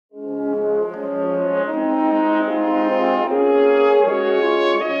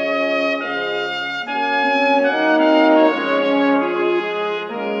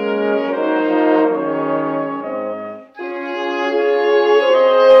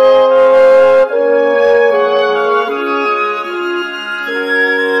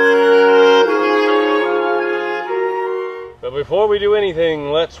before we do anything,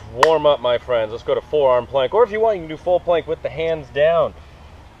 let's warm up, my friends. Let's go to forearm plank, or if you want, you can do full plank with the hands down.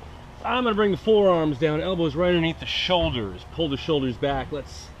 I'm gonna bring the forearms down, elbows right underneath the shoulders. Pull the shoulders back.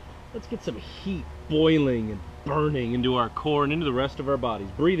 Let's get some heat boiling and burning into our core and into the rest of our bodies.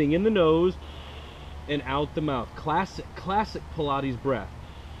 Breathing in the nose and out the mouth. Classic Pilates breath.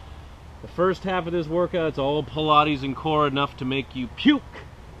 The first half of this workout, it's all Pilates and core, enough to make you puke.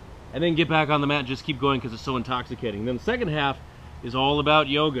 And then get back on the mat and just keep going because it's so intoxicating. Then the second half is all about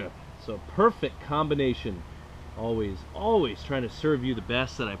yoga. So perfect combination. Always trying to serve you the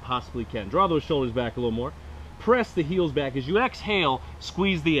best that I possibly can. Draw those shoulders back a little more. Press the heels back. As you exhale,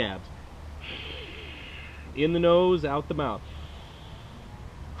 squeeze the abs. In the nose, out the mouth.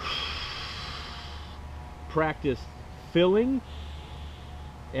 Practice filling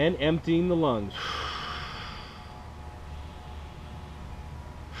and emptying the lungs.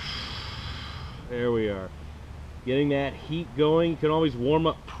 There we are. Getting that heat going. You can always warm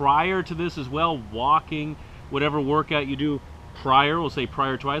up prior to this as well. Walking, whatever workout you do prior. We'll say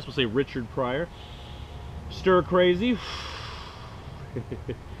prior twice. We'll say Richard Pryor. Stir crazy.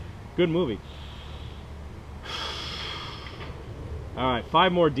 Good movie. All right,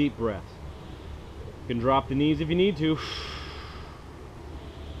 5 more deep breaths. You can drop the knees if you need to.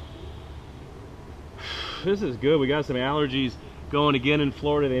 This is good. We got some allergies going again in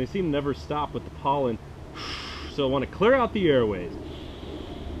Florida. They seem to never stop with the pollen. So I want to clear out the airways.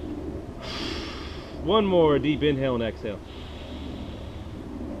 One more deep inhale and exhale.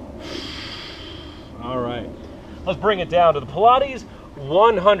 All right. Let's bring it down to the Pilates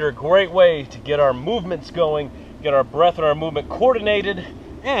 100. Great way to get our movements going, get our breath and our movement coordinated,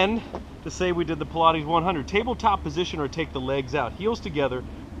 and to say we did the Pilates 100. Tabletop position, or take the legs out. Heels together.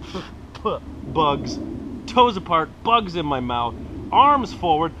 Bugs. Toes apart, bugs in my mouth, arms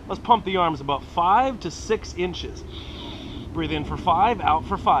forward. Let's pump the arms about 5 to 6 inches. Breathe in for 5, out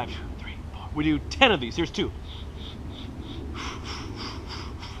for 5. 2, 3, 4. We do 10 of these. Here's 2.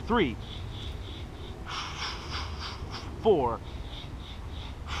 3. 4.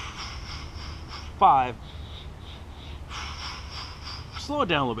 5. Slow it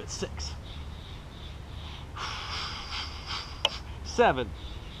down a little bit. 6. 7.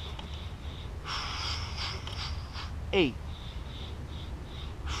 8.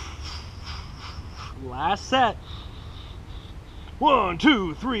 Last set. 1,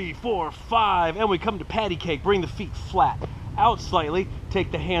 2, 3, 4, 5. And we come to patty cake. Bring the feet flat. Out slightly.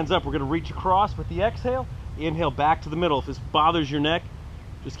 Take the hands up. We're going to reach across with the exhale. Inhale back to the middle. If this bothers your neck,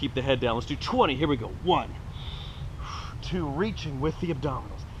 just keep the head down. Let's do 20. Here we go. 1, 2. Reaching with the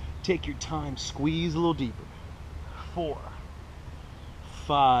abdominals. Take your time. Squeeze a little deeper. 4,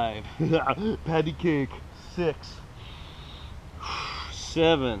 5. Patty cake. 6.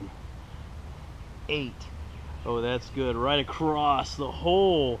 7, 8. Oh, that's good. Right across the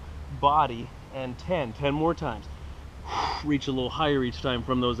whole body. And 10. 10 more times. Reach a little higher each time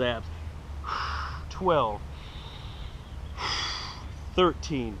from those abs. 12.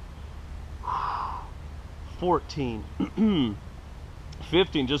 13. 14.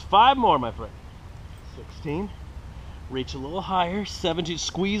 15. Just 5 more, my friend. 16. Reach a little higher. 17.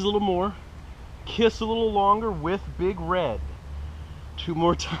 Squeeze a little more. Kiss a little longer with Big Red. 2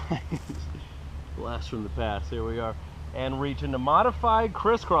 more times. Blast from the past. Here we are. And reach into modified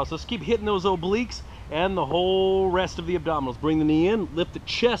crisscross. Let's keep hitting those obliques and the whole rest of the abdominals. Bring the knee in. Lift the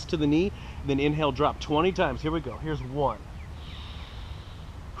chest to the knee. Then inhale, drop 20 times. Here we go. Here's 1.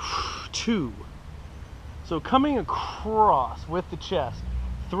 2. So coming across with the chest.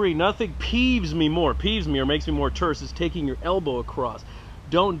 3. Nothing peeves me or makes me more terse is taking your elbow across.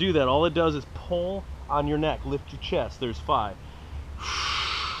 Don't do that. All it does is pull on your neck. Lift your chest. There's 5.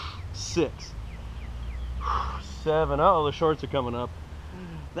 6. 7. Oh, the shorts are coming up.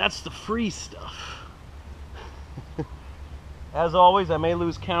 That's the free stuff. As always, I may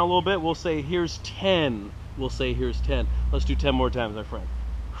lose count a little bit. We'll say here's 10. We'll say here's 10. Let's do 10 more times, my friend.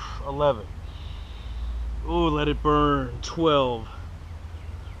 11. Ooh, let it burn. 12.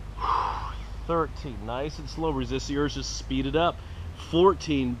 13. Nice and slow. Resist the urge to speed it up.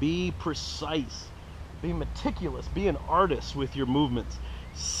 14. Be precise. Be meticulous. Be an artist with your movements.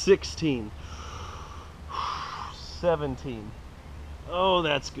 16. 17. Oh,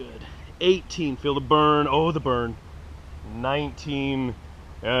 that's good. 18. Feel the burn. Oh, the burn. 19.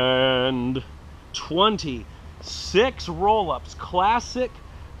 And 20. 6 roll-ups. Classic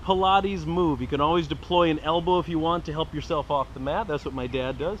Pilates move. You can always deploy an elbow if you want to help yourself off the mat. That's what my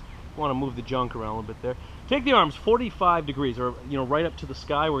dad does. You want to move the junk around a little bit there. Take the arms 45 degrees, or right up to the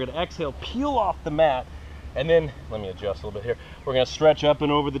sky. We're going to exhale, peel off the mat, and then let me adjust a little bit here. We're going to stretch up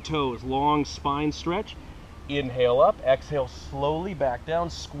and over the toes. Long spine stretch. Inhale up, exhale slowly back down,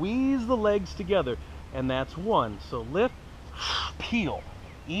 squeeze the legs together, and that's 1. So lift, peel,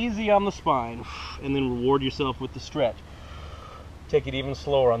 easy on the spine, and then reward yourself with the stretch. Take it even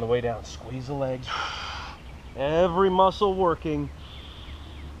slower on the way down, squeeze the legs, every muscle working,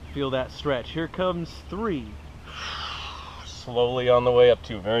 feel that stretch. Here comes 3, slowly on the way up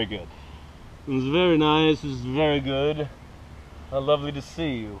 2, very good. This is very nice, this is very good. Lovely to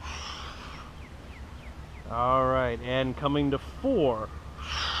see you. All right, and coming to 4.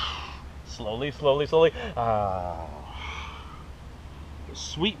 Slowly, slowly, slowly.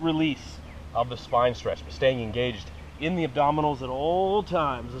 Sweet release of the spine stretch, but staying engaged in the abdominals at all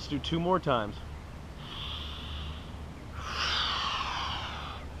times. Let's do 2 more times.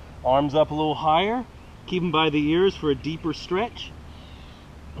 Arms up a little higher. Keep them by the ears for a deeper stretch.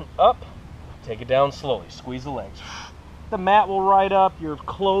 Up. Take it down slowly. Squeeze the legs. The mat will ride up. Your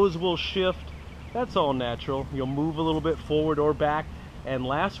clothes will shift. That's all natural. You'll move a little bit forward or back. And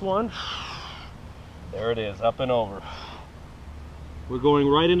last one. There it is. Up and over. We're going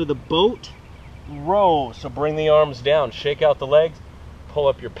right into the boat row. So bring the arms down. Shake out the legs. Pull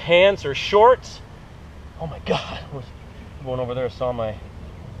up your pants or shorts. Oh my God. Everyone over there saw my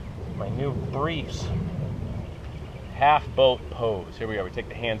new briefs. Half boat pose. Here we are. We take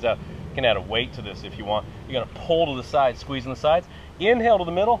the hands out. You can add a weight to this if you want. You're going to pull to the side, squeeze on the sides. Inhale to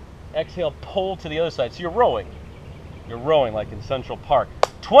the middle. Exhale, pull to the other side. So you're rowing. You're rowing like in Central Park.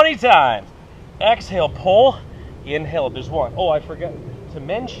 20 times. Exhale, pull. Inhale. There's 1. Oh, I forgot to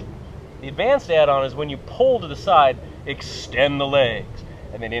mention. The advanced add-on is when you pull to the side, extend the legs.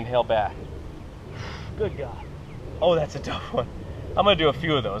 And then inhale back. Good God. Oh, that's a tough one. I'm going to do a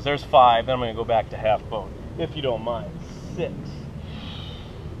few of those. There's 5. Then I'm going to go back to half boat, if you don't mind. 6.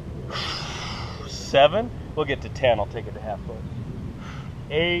 7. We'll get to 10. I'll take it to half boat.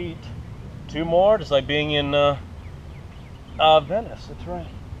 8. 2 more, just like being in Venice. That's right.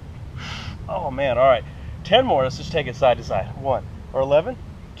 Oh man, all right. 10 more. Let's just take it side to side. 1 or 11,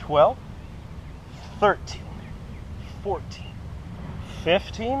 12, 13, 14,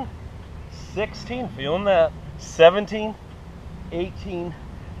 15, 16. Feeling that. 17, 18,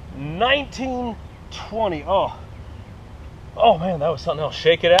 19, 20. Oh man, that was something else.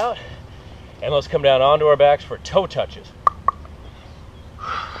 Shake it out. And let's come down onto our backs for toe touches.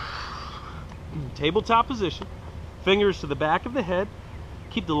 Tabletop position. Fingers to the back of the head.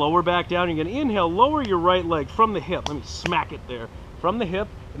 Keep the lower back down. You're going to inhale, lower your right leg from the hip. Let me smack it there. From the hip.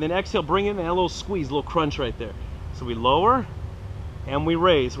 And then exhale, bring in a little squeeze, a little crunch right there. So we lower and we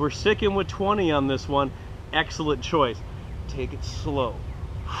raise. We're sticking with 20 on this one. Excellent choice. Take it slow.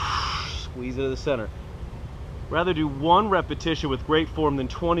 Squeeze it to the center. Rather do 1 repetition with great form than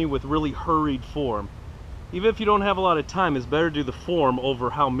 20 with really hurried form. Even if you don't have a lot of time, it's better to do the form over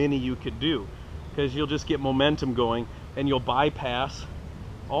how many you could do, because you'll just get momentum going and you'll bypass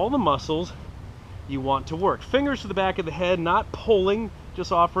all the muscles you want to work. Fingers to the back of the head, not pulling,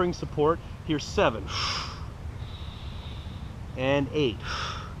 just offering support. Here's 7. And 8.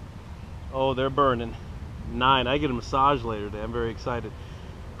 Oh, they're burning. 9. I get a massage later today. I'm very excited.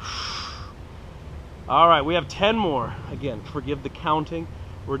 All right, we have 10 more. Again, forgive the counting.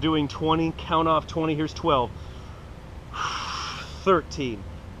 We're doing 20. Count off 20. Here's 12. 13.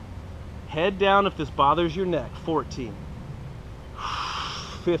 Head down if this bothers your neck. 14.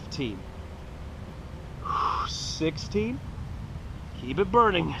 15. 16. Keep it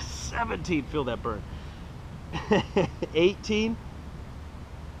burning. 17. Feel that burn. 18.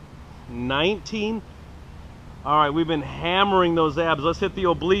 19. All right, we've been hammering those abs. Let's hit the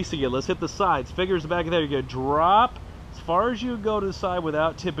obliques again. Let's hit the sides. Fingers back there. You're going to drop as far as you go to the side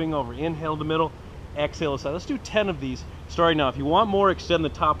without tipping over. Inhale to the middle. Exhale to the side. Let's do 10 of these starting now. If you want more, extend the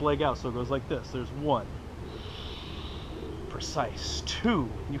top leg out so it goes like this. There's 1. Precise. 2.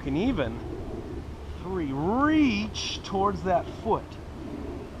 You can even. 3. Reach towards that foot.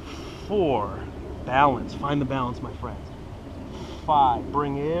 4. Balance. Find the balance, my friends. 5.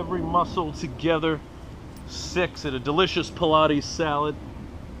 Bring every muscle together. 6. At a delicious Pilates salad.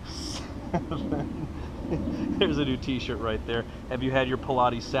 7. There's a new t-shirt right there. Have you had your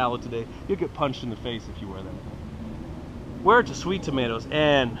Pilates salad today? You'll get punched in the face if you wear that. Wear it to sweet tomatoes.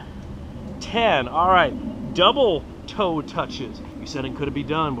 And 10. All right, double toe touches. You said it couldn't be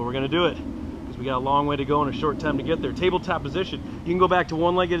done, but we're gonna do it because we got a long way to go and a short time to get there. Tabletop position. You can go back to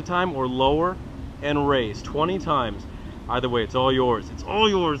 1 leg at a time or lower and raise 20 times. Either way, it's all yours. It's all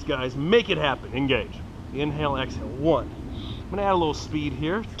yours, guys. Make it happen. Engage. Inhale, exhale. 1. I'm gonna add a little speed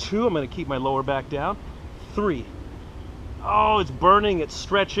here. 2. I'm gonna keep my lower back down. 3. Oh, it's burning, it's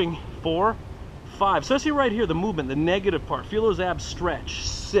stretching. 4. 5. Especially right here, the movement, the negative part. Feel those abs stretch.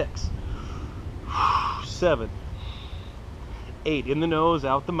 6. 7, 8, in the nose,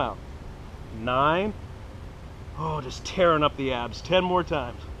 out the mouth. 9, oh, just tearing up the abs. 10 more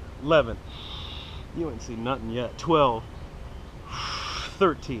times. 11, you ain't seen nothing yet. 12,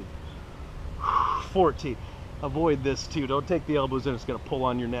 13, 14. Avoid this too. Don't take the elbows in. It's going to pull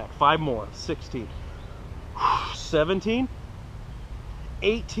on your neck. 5 more. 16, 17,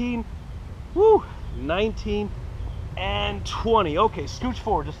 18, woo, 19, and 20. Okay, scooch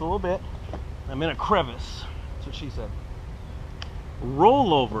forward just a little bit. I'm in a crevice. That's what she said.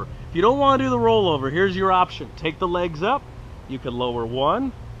 Roll over. If you don't want to do the rollover, here's your option. Take the legs up. You can lower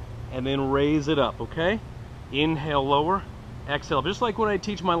 1 and then raise it up, okay? Inhale, lower. Exhale. Just like when I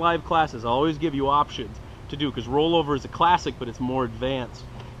teach my live classes, I always give you options to do, because rollover is a classic, but it's more advanced.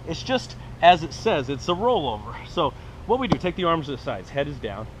 It's just, as it says, it's a rollover. So what we do, take the arms to the sides, head is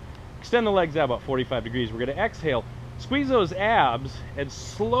down, extend the legs out about 45 degrees. We're going to exhale, squeeze those abs, and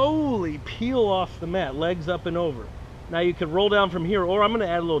slowly peel off the mat, legs up and over. Now you can roll down from here, or I'm going to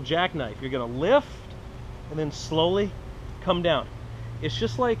add a little jackknife. You're going to lift and then slowly come down. It's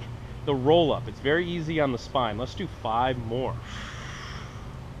just like the roll up. It's very easy on the spine. Let's do 5 more.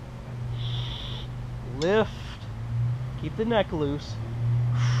 Lift, keep the neck loose,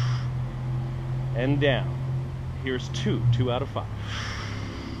 and down. Here's 2 out of 5.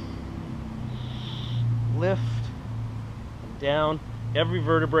 Lift, and down. Every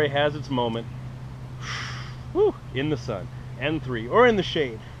vertebrae has its moment. Woo, in the sun. And 3, or in the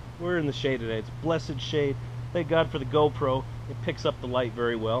shade. We're in the shade today. It's blessed shade. Thank God for the GoPro. It picks up the light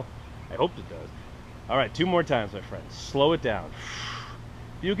very well. I hope it does. All right, 2 more times, my friends. Slow it down.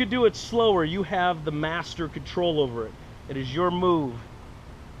 If you could do it slower, you have the master control over it. It is your move.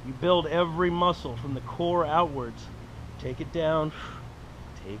 You build every muscle from the core outwards. Take it down.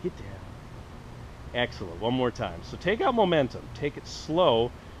 Take it down. Excellent. 1 more time. So take out momentum. Take it slow,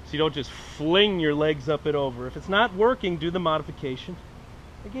 so you don't just fling your legs up and over. If it's not working, do the modification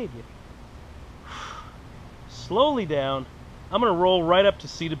I gave you. Slowly down. I'm going to roll right up to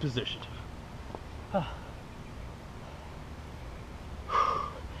seated position.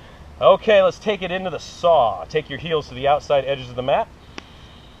 Okay, let's take it into the saw. Take your heels to the outside edges of the mat.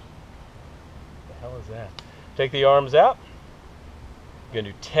 What the hell is that? Take the arms out. We're going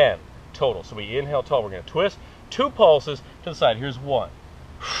to do 10 total. So we inhale tall. We're going to twist. 2 pulses to the side. Here's 1.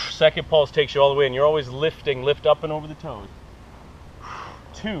 Second pulse takes you all the way, and you're always lifting. Lift up and over the toes.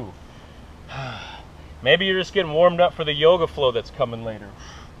 2. Maybe you're just getting warmed up for the yoga flow that's coming later.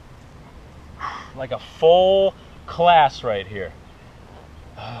 Like a full class right here.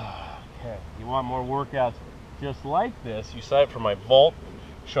 Okay, you want more workouts just like this, you sign up for my vault,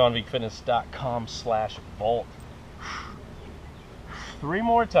 SeanVigueFitness.com/vault. 3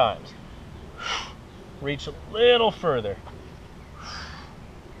 more times. Reach a little further.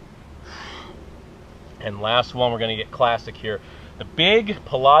 And last one, we're going to get classic here. The big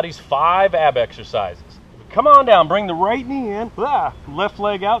Pilates 5 ab exercises. Come on down, bring the right knee in, left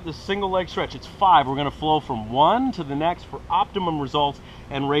leg out, this single leg stretch. It's 5. We're going to flow from 1 to the next for optimum results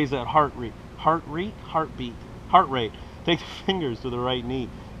and raise that heart rate. Heart rate? Take the fingers to the right knee. You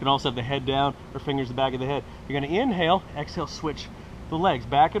can also have the head down or fingers to the back of the head. You're going to inhale, exhale, switch the legs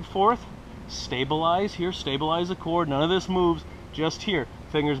back and forth. Stabilize here, stabilize the core. None of this moves, just here.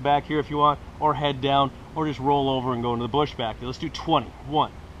 Fingers back here if you want, or head down, or just roll over and go into the bush back. Let's do 20.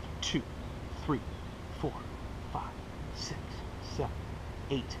 1, 2, 3, 4, 5, 6, 7,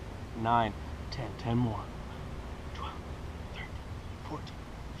 8, 9, 10. 10 more. 12, 13, 14,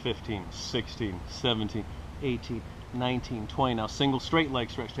 15, 16, 17, 18, 19, 20. Now single straight leg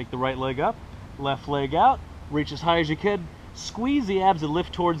stretch. Take the right leg up, left leg out, reach as high as you can. Squeeze the abs and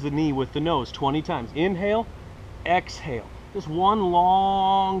lift towards the knee with the nose 20 times. Inhale, exhale. Just 1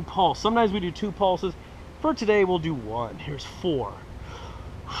 long pulse. Sometimes we do 2 pulses. For today, we'll do 1. Here's 4,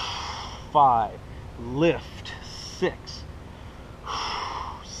 5, lift, 6,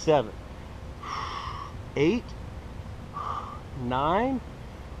 7, 8, 9,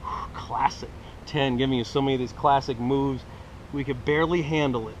 classic, 10. Giving you so many of these classic moves, we could barely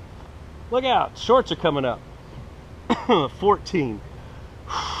handle it. Look out, shorts are coming up. 14,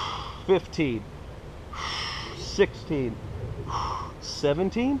 15, 16,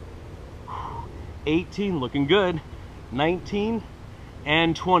 17, 18, looking good, 19,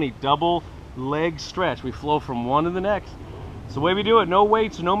 and 20. Double leg stretch. We flow from one to the next. It's the way we do it. No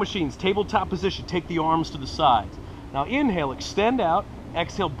weights, no machines. Tabletop position. Take the arms to the sides. Now inhale, extend out.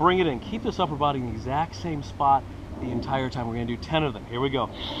 Exhale, bring it in. Keep this upper body in the exact same spot the entire time. We're going to do 10 of them. Here we go.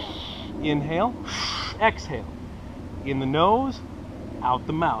 Inhale, exhale. In the nose, out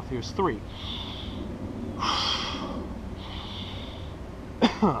the mouth. Here's 3,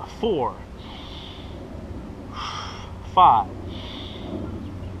 4, 5,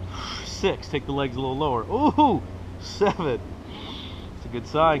 6, take the legs a little lower. Ooh, 7, it's a good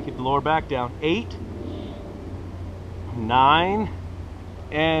sign, keep the lower back down. 8, 9,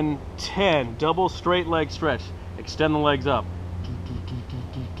 and 10. Double straight leg stretch. Extend the legs up.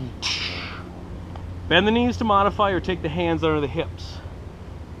 Bend the knees to modify, or take the hands under the hips.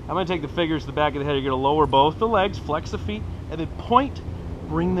 I'm going to take the fingers to the back of the head. You're going to lower both the legs, flex the feet, and then point,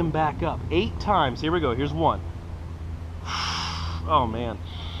 bring them back up. 8 times. Here we go. Here's 1. Oh, man.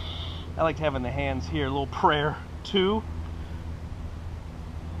 I like having the hands here. A little prayer. 2,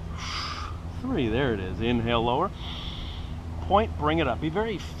 3. There it is. Inhale, lower. Point, bring it up. Be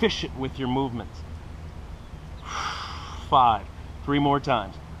very efficient with your movements. 5. 3 more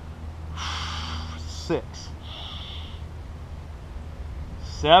times. 6,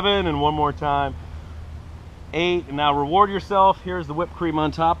 7, and 1 more time. 8, and now reward yourself. Here's the whipped cream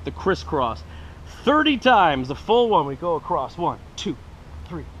on top, the crisscross. 30 times, the full one. We go across. 1, 2,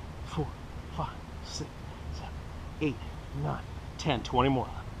 3, 4, 5, 6, 7, 8, 9, 10, 20 more.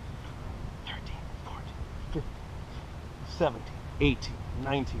 13, 14, 15, 17, 18,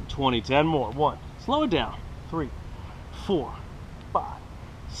 19, 20, 10 more. 1, slow it down. 3, 4, 5,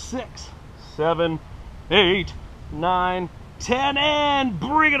 6, 7, 8, 9, 10, and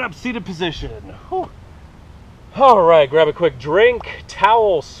bring it up, seated position. Whew. All right, grab a quick drink,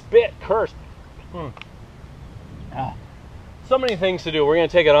 towel, spit, curse. So many things to do. We're going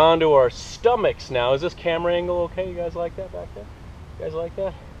to take it onto our stomachs now. Is this camera angle okay? You guys like that back there? You guys like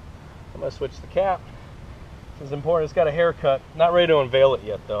that? I'm going to switch the cap. This is important. It's got a haircut. Not ready to unveil it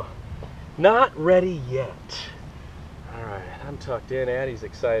yet, though. Not ready yet. All right, I'm tucked in. Addie's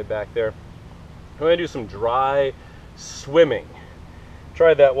excited back there. I'm going to do some dry swimming.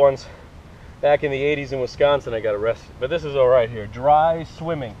 Tried that once back in the 80s in Wisconsin. I got arrested, but this is all right here. Dry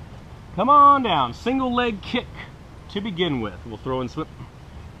swimming. Come on down. Single leg kick to begin with. We'll throw in swim.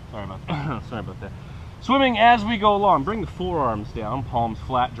 Sorry about that. Sorry about that. Swimming as we go along. Bring the forearms down, palms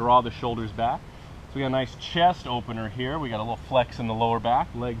flat, draw the shoulders back. So we got a nice chest opener here. We got a little flex in the lower back,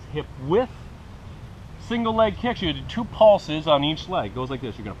 legs hip width. Single leg kicks. You do 2 pulses on each leg. Goes like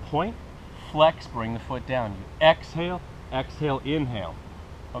this. You're going to point, flex, bring the foot down. You exhale, exhale, inhale.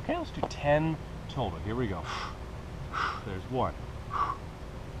 Okay, let's do 10 total. Here we go. There's 1,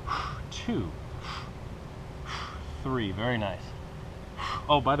 2, 3. Very nice.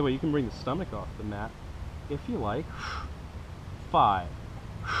 Oh, by the way, you can bring the stomach off the mat if you like. 5,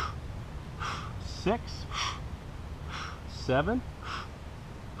 6, 7,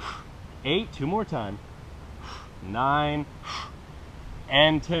 8. 2 more times. 9,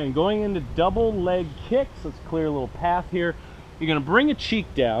 and 10. Going into double leg kicks. Let's clear a little path here. You're going to bring a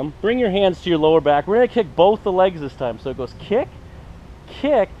cheek down. Bring your hands to your lower back. We're going to kick both the legs this time. So it goes kick,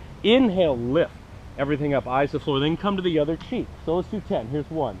 kick, inhale, lift. Everything up, eyes to the floor. Then come to the other cheek. So let's do 10. Here's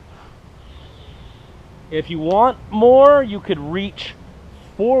 1. If you want more, you could reach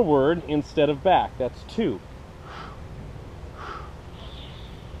forward instead of back. That's 2.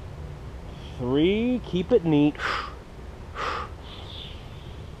 3, keep it neat.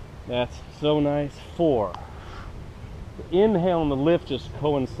 That's so nice. 4. The inhale and the lift just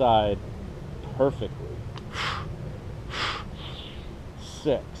coincide perfectly.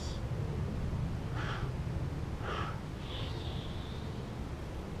 6.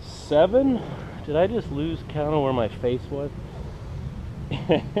 7. Did I just lose count of where my face was?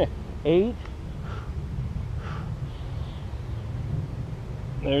 8.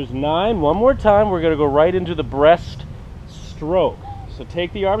 There's 9. One more time. We're going to go right into the breast stroke. So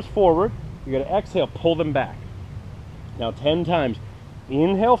take the arms forward. You're going to exhale, pull them back. Now 10 times.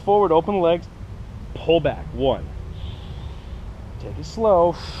 Inhale forward, open the legs, pull back. 1. Take it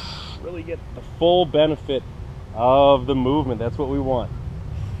slow. Really get the full benefit of the movement. That's what we want.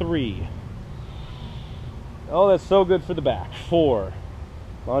 3. Oh, that's so good for the back. 4.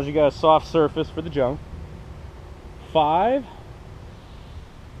 As long as you got a soft surface for the junk. 5.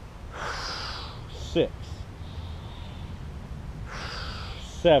 6.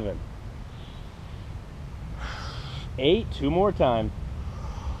 7. 8. 2 more times.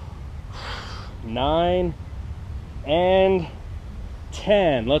 9. And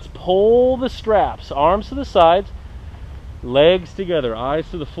 10. Let's pull the straps. Arms to the sides. Legs together. Eyes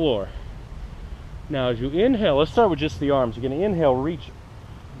to the floor. Now as you inhale, let's start with just the arms. You're going to inhale, reach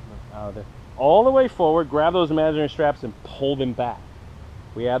out of there, all the way forward. Grab those imaginary straps and pull them back.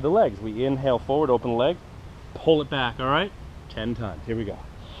 We add the legs. We inhale forward, open the leg, pull it back. All right? 10 times. Here we go.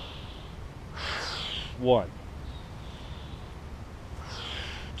 1.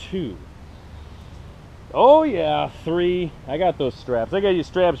 2. Oh yeah, 3. I got those straps. I got you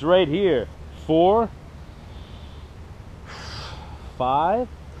straps right here. 4. 5,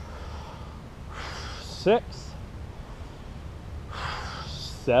 6,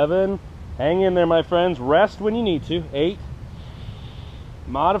 7. Hang in there, my friends. Rest when you need to. 8.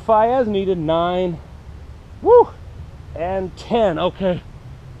 Modify as needed. 9. Woo! And 10. Okay.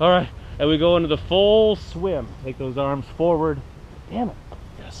 All right. And we go into the full swim. Take those arms forward. Damn it.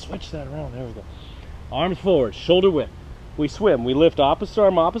 Gotta switch that around. There we go. Arms forward, shoulder width. We swim. We lift opposite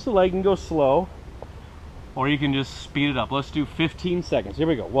arm, opposite leg, and go slow. Or you can just speed it up. Let's do 15 seconds. Here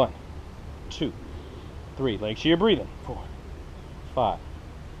we go. 1, 2, 3. Make sure you're breathing. 4, 5,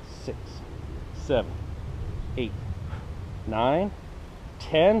 6, 7, 8, 9,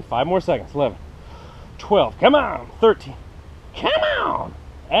 10. 5 more seconds. 11, 12. Come on. 13. Come on.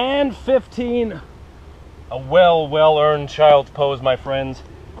 And 15. A well-earned child's pose, my friends.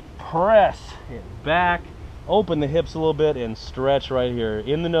 Press it back. Open the hips a little bit and stretch right here.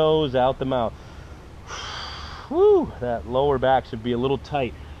 In the nose, out the mouth. Woo! That lower back should be a little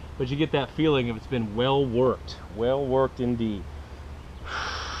tight, but you get that feeling if it's been well worked. Well worked indeed.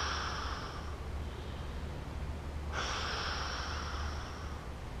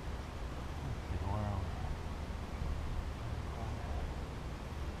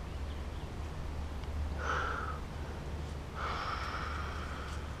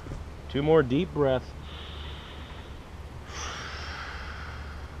 Two more deep breaths.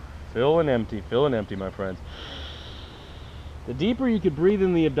 Fill and empty, my friends. The deeper you could breathe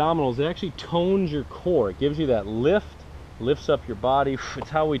in the abdominals, it actually tones your core. It gives you that lift, lifts up your body. It's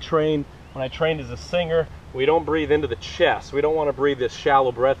how we train. When I trained as a singer, we don't breathe into the chest. We don't want to breathe this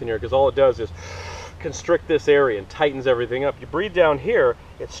shallow breath in here because all it does is constrict this area and tightens everything up. You breathe down here,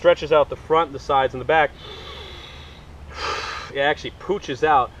 it stretches out the front, the sides, and the back. It actually pooches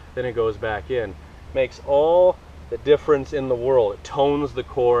out, then it goes back in. Makes all the difference in the world. It tones the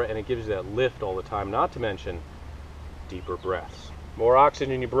core and it gives you that lift all the time, not to mention deeper breaths. More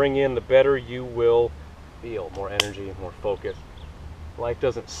oxygen you bring in, the better you will feel. More energy, more focus. Life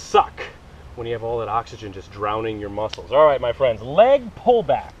doesn't suck when you have all that oxygen just drowning your muscles. All right, my friends, leg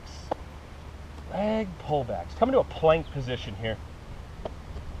pullbacks. Leg pullbacks. Come into a plank position here.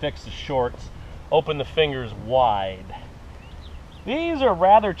 Fix the shorts. Open the fingers wide. These are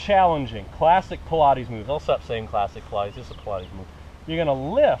rather challenging. Classic Pilates moves. I'll stop saying classic Pilates. This is a Pilates move. You're going to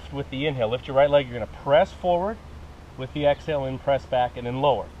lift with the inhale. Lift your right leg. You're going to press forward with the exhale and press back and then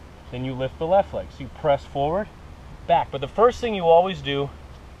lower. Then you lift the left leg. So you press forward, back. But the first thing you always do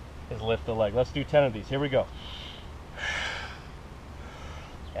is lift the leg. Let's do 10 of these. Here we go.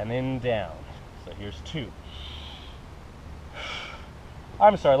 And then down. So here's 2.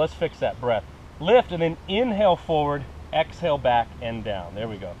 I'm sorry. Let's fix that breath. Lift and then inhale forward. Exhale back and down. There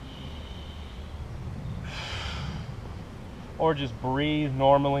we go. Or just breathe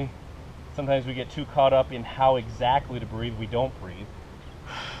normally. Sometimes we get too caught up in how exactly to breathe, we don't breathe.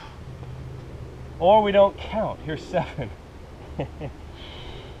 Or we don't count. Here's 7.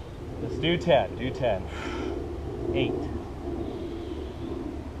 Let's do 10. Do 10. 8.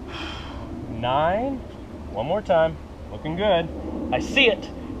 9. One more time. Looking good. I see it.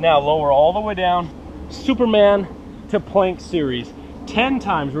 Now lower all the way down. Superman to plank series. 10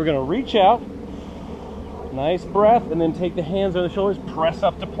 times. We're going to reach out. Nice breath, and then take the hands on the shoulders, press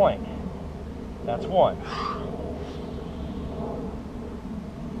up to plank. That's 1.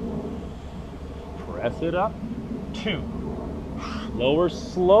 Press it up. 2. Lower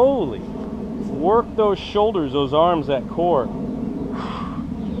slowly. Work those shoulders, those arms, that core.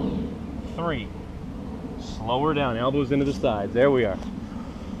 3. Slower down, elbows into the sides. There we are.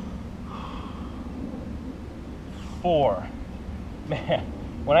 4. Man,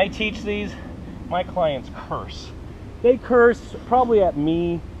 when I teach these, my clients curse. They curse probably at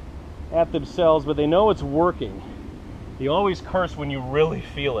me, at themselves, but they know it's working. You always curse when you really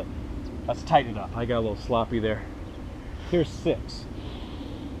feel it. Let's tighten it up. I got a little sloppy there. Here's 6.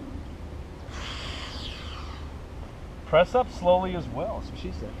 Press up slowly as well. That's what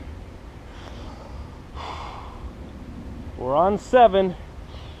she said. We're on 7.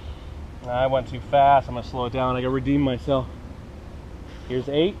 I went too fast. I'm going to slow it down. I got to redeem myself. Here's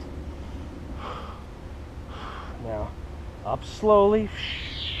 8. Now, up slowly.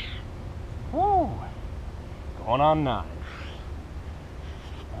 Woo. Going on 9.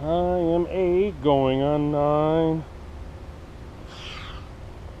 I am 8, going on 9.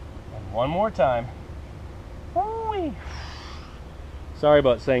 And one more time. Woo-wee. Sorry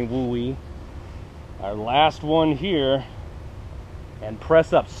about saying woo-wee. Our last one here. And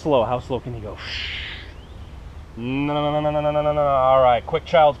press up slow. How slow can you go? No. All right, quick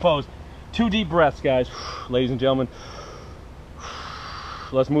child's pose. 2 deep breaths, guys. Ladies and gentlemen.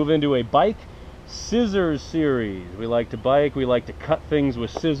 Let's move into a bike scissors series. We like to bike, we like to cut things with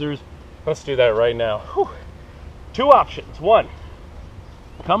scissors. Let's do that right now. Whew. Two options. One,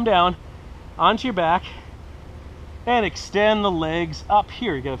 come down onto your back and extend the legs up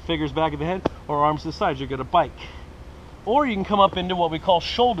here. You got fingers back of the head or arms to the sides. You're gonna bike. Or you can come up into what we call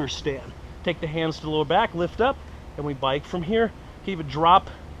shoulder stand. Take the hands to the lower back, lift up, and we bike from here. Keep it, drop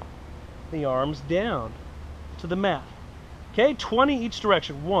the arms down to the mat. Okay, 20 each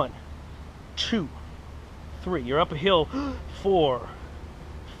direction. 1, 2, 3. You're up a hill. 4,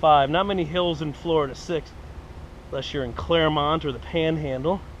 5. Not many hills in Florida. 6, unless you're in Claremont or the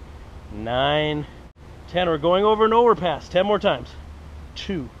Panhandle. 9, 10. We're going over an overpass. 10 more times.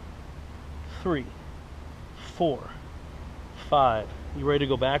 2, 3, 4, 5. You ready to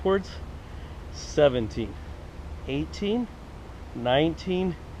go backwards? 17, 18,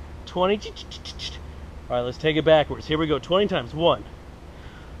 19, 20. All right, let's take it backwards. Here we go. 20 times. 1,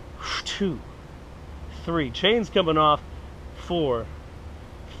 2, 3. Chain's coming off. 4,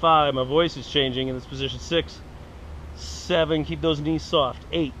 5. My voice is changing in this position. 6, 7. Keep those knees soft.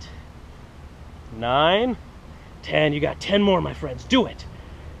 8, 9, 10. You got 10 more, my friends. Do it.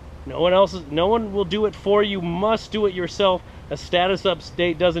 No one will do it for you. You must do it yourself. A status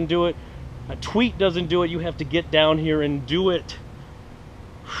update doesn't do it. A tweet doesn't do it. You have to get down here and do it.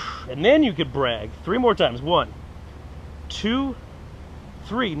 And then you could brag. 3 more times. 1, 2,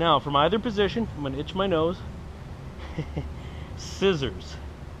 3. Now, from either position, I'm going to itch my nose. Scissors.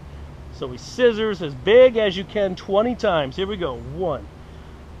 So we scissors as big as you can 20 times. Here we go. 1,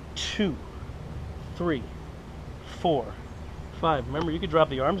 2, 3, 4, 5. Remember, you could drop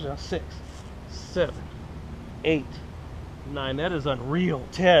the arms down. 6, 7, 8, 9. That is unreal.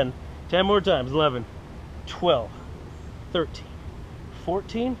 10. 10 more times. 11, 12, 13,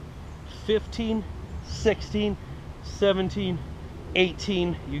 14, 15, 16, 17,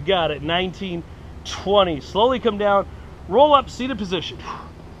 18. You got it. 19, 20. Slowly come down. Roll up, seated position.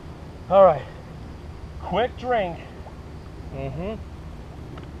 All right. Quick drink.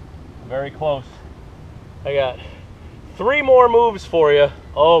 Very close. I got 3 more moves for you.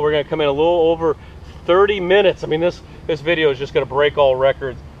 Oh, we're going to come in a little over 30 minutes. I mean, this video is just going to break all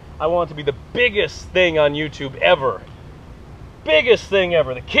records. I want it to be the biggest thing on YouTube ever. Biggest thing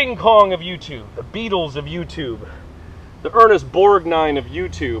ever. The King Kong of YouTube. The Beatles of YouTube. The Ernest Borgnine of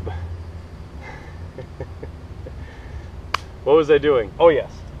YouTube. What was I doing? Oh,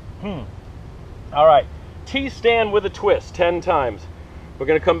 yes. All right. T-stand with a twist 10 times. We're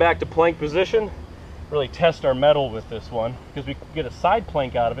going to come back to plank position. Really test our mettle with this one because we get a side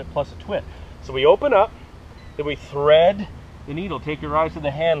plank out of it plus a twist. So we open up, then we thread the needle. Take your eyes to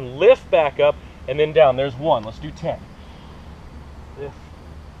the hand, lift back up, and then down. There's 1. Let's do 10. Lift,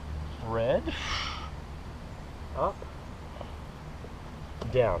 thread, up,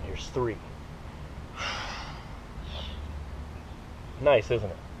 down. Here's 3. Nice, isn't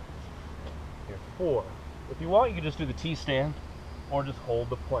it? Here's 4. If you want, you can just do the T-stand or just hold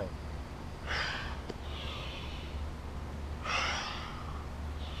the plank.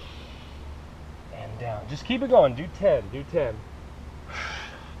 And down. Just keep it going. Do 10. Do 10.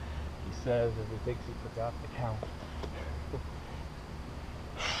 He says as he thinks he forgot the count.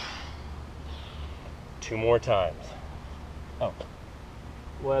 2 more times. Oh,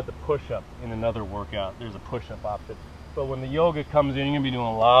 we'll add the push-up in another workout. There's a push-up option. But when the yoga comes in, you're going to be doing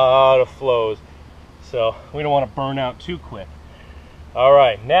a lot of flows. So we don't want to burn out too quick. All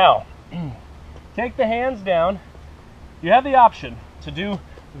right, now take the hands down. You have the option to do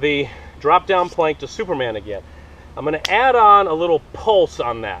the drop-down plank to Superman again. I'm going to add on a little pulse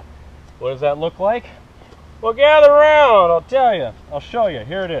on that. What does that look like? Well, gather around. I'll tell you. I'll show you.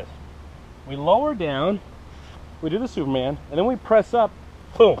 Here it is. We lower down. We do the Superman, and then we press up.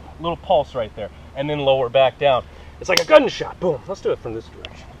 Boom. Little pulse right there. And then lower back down. It's like a gunshot. Boom. Let's do it from this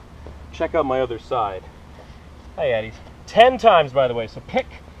direction. Check out my other side. Hi, Addies. 10 times, by the way. So pick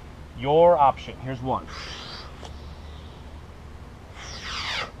your option. Here's 1.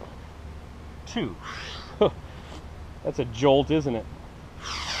 2. That's a jolt, isn't it?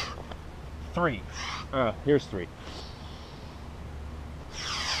 3. Here's 3.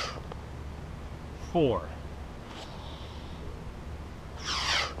 4.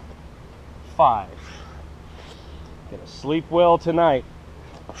 5. Gonna sleep well tonight.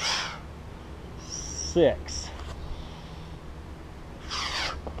 6.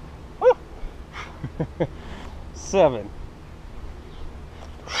 7.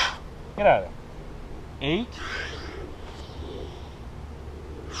 Get out of there. 8.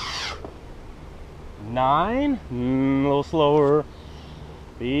 9. A little slower.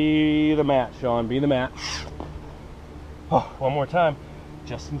 Be the mat, Sean. Be the mat. Oh, one more time.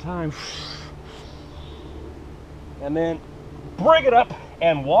 Just in time. and then bring it up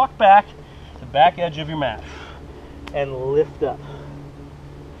and walk back to the back edge of your mat and lift up.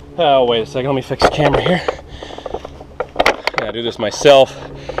 Oh, wait a second, let me fix the camera here. I gotta do this myself.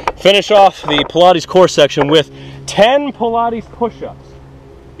 Finish off the Pilates core section with 10 Pilates push-ups.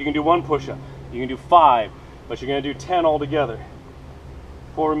 You can do 1 push-up, you can do 5, but you're gonna do 10 altogether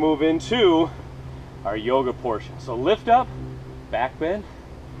before we move into our yoga portion. So lift up, back bend,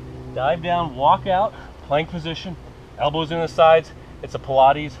 dive down, walk out, plank position, elbows in the sides. It's a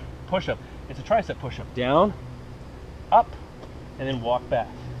Pilates push-up. It's a tricep push-up. Down, up, and then walk back.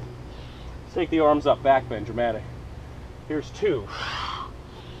 Take the arms up, back bend, dramatic. Here's 2.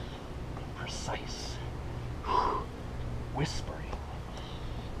 Precise. Whispering.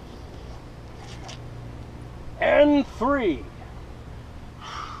 And 3.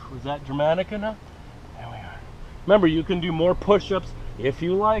 Was that dramatic enough? There we are. Remember, you can do more push-ups if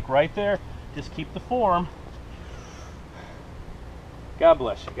you like, right there. Just keep the form. God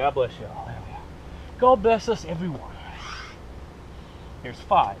bless you. God bless you all. There we are. God bless us, everyone. Here's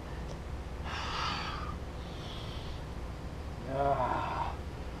 5.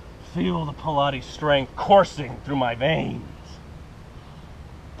 Feel the Pilates strength coursing through my veins.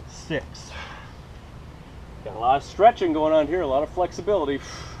 6. Got a lot of stretching going on here, a lot of flexibility.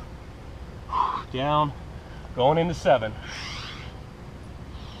 Down, going into 7.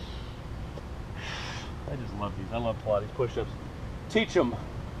 I just love these. I love Pilates push-ups. Teach them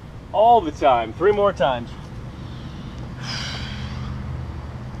all the time. 3 more times.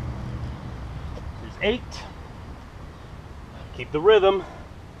 There's 8. Keep the rhythm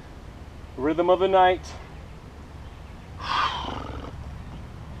of the night.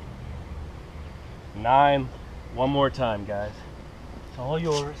 9. One more time, guys. It's all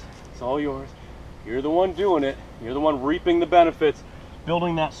yours. It's all yours. You're the one doing it. You're the one reaping the benefits,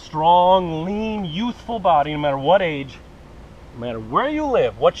 building that strong, lean, youthful body no matter what age, no matter where you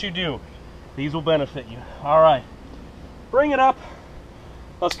live, what you do. These will benefit you. All right. Bring it up.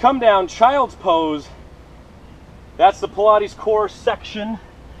 Let's come down, child's pose. That's the Pilates core section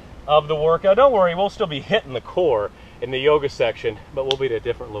of the workout. Don't worry, we'll still be hitting the core in the yoga section, but we'll be at a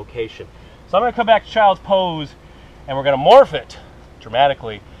different location. So I'm going to come back to child's pose, and we're going to morph it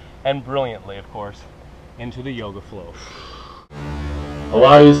dramatically and brilliantly, of course, into the yoga flow.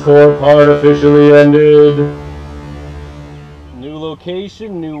 Pilates core part officially ended. New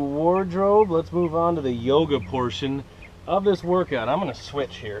location, new wardrobe. Let's move on to the yoga portion of this workout. I'm going to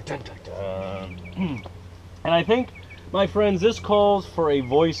switch here. Dun, dun, dun. And I think, my friends, this calls for a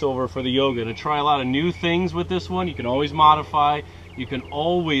voiceover for the yoga, to try a lot of new things with this one. You can always modify, you can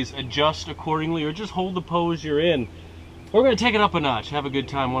always adjust accordingly, or just hold the pose you're in. We're going to take it up a notch, have a good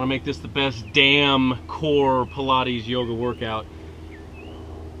time. Want to make this the best damn core Pilates yoga workout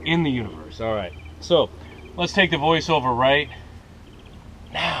in the universe. All right, so let's take the voiceover right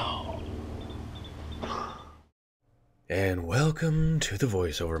now. And welcome to the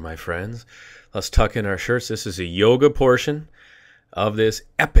voiceover, my friends. Let's tuck in our shirts. This is a yoga portion of this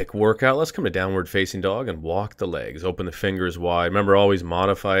epic workout. Let's come to downward facing dog and walk the legs. Open the fingers wide. Remember, always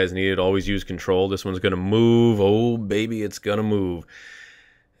modify as needed. Always use control. This one's going to move. Oh, baby, it's going to move.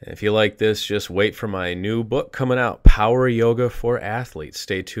 If you like this, just wait for my new book coming out, Power Yoga for Athletes.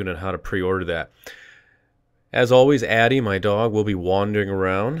 Stay tuned on how to pre-order that. As always, Addie, my dog, will be wandering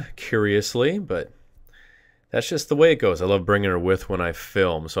around curiously, but that's just the way it goes. I love bringing her with when I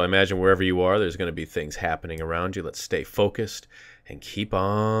film. So I imagine wherever you are, there's going to be things happening around you. Let's stay focused and keep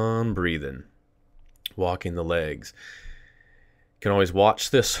on breathing. Walking the legs. You can always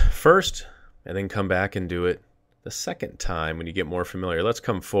watch this first and then come back and do it the second time when you get more familiar. Let's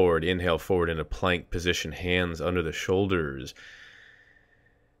come forward. Inhale forward in a plank position. Hands under the shoulders.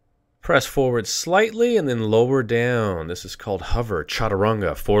 Press forward slightly and then lower down. This is called hover,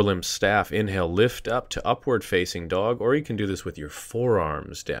 chaturanga, four-limb staff. Inhale, lift up to upward facing dog, or you can do this with your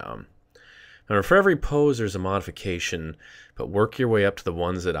forearms down. Now, for every pose, there's a modification, but work your way up to the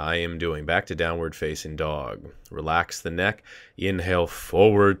ones that I am doing. Back to downward facing dog. Relax the neck. Inhale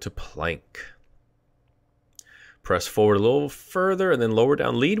forward to plank. Press forward a little further and then lower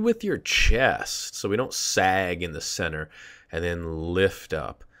down. Lead with your chest so we don't sag in the center, and then lift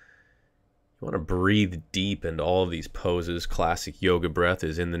up. You want to breathe deep into all of these poses. Classic yoga breath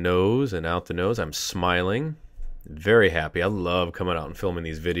is in the nose and out the nose. I'm smiling. Very happy. I love coming out and filming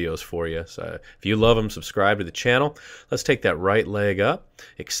these videos for you. So if you love them, subscribe to the channel. Let's take that right leg up.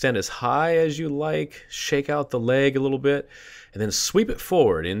 Extend as high as you like. Shake out the leg a little bit. And then sweep it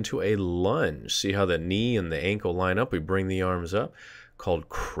forward into a lunge. See how the knee and the ankle line up? We bring the arms up. called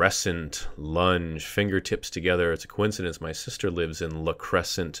crescent lunge. Fingertips together. It's a coincidence. My sister lives in La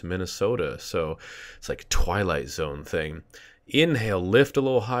Crescent, Minnesota, so it's like a Twilight Zone thing. Inhale, lift a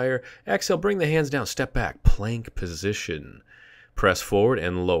little higher. Exhale, bring the hands down. Step back, plank position. Press forward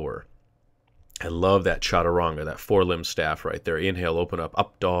and lower. I love that chaturanga, that four-limb staff right there. Inhale, open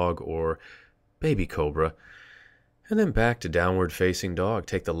up dog or baby cobra. And then back to downward facing dog.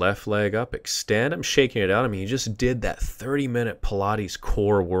 Take the left leg up, extend. I'm shaking it out. I mean, you just did that 30-minute Pilates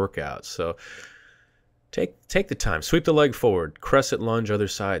core workout. So take the time. Sweep the leg forward. Crescent lunge, other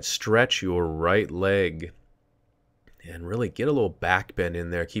side. Stretch your right leg. And really get a little back bend in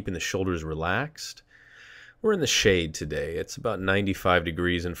there, keeping the shoulders relaxed. We're in the shade today. It's about 95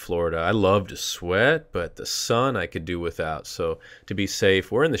 degrees in Florida. I love to sweat, but the sun I could do without. So to be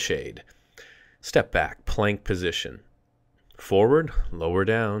safe, we're in the shade. Step back, plank position. Forward, lower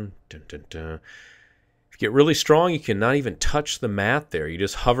down. Dun, dun, dun. If you get really strong, you can not even touch the mat there. You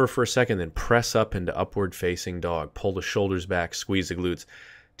just hover for a second, then press up into upward facing dog. Pull the shoulders back, squeeze the glutes.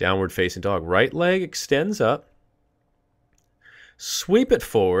 Downward facing dog. Right leg extends up. Sweep it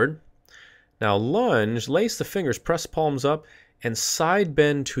forward. Now lunge, lace the fingers, press palms up, and side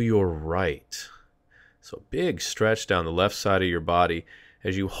bend to your right. So big stretch down the left side of your body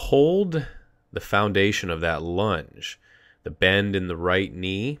as you hold the foundation of that lunge. The bend in the right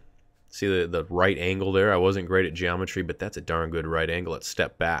knee. See the right angle there? I wasn't great at geometry, but that's a darn good right angle. Let's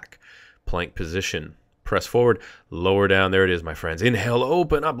step back. Plank position. Press forward, lower down. There it is, my friends. Inhale,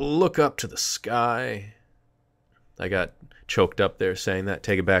 open up, look up to the sky. I got choked up there saying that.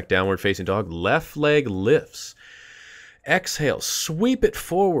 Take it back, downward facing dog. Left leg lifts. Exhale, sweep it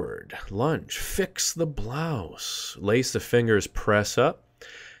forward. Lunge, fix the blouse. Lace the fingers, press up.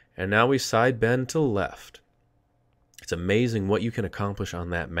 And now we side bend to left. It's amazing what you can accomplish on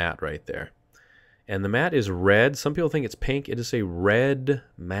that mat right there. And the mat is red. Some people think it's pink. It is a red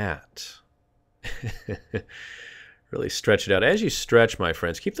mat. Really stretch it out. As you stretch, my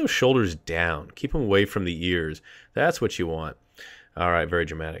friends, keep those shoulders down. Keep them away from the ears. That's what you want. All right, very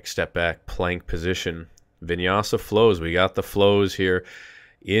dramatic. Step back, plank position. Vinyasa flows. We got the flows here.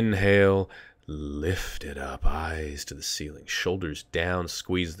 Inhale, lift it up, eyes to the ceiling. Shoulders down,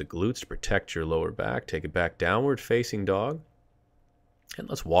 squeeze the glutes to protect your lower back. Take it back, downward facing dog. And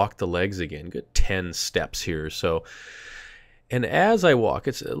let's walk the legs again. Good 10 steps here. So, and as I walk,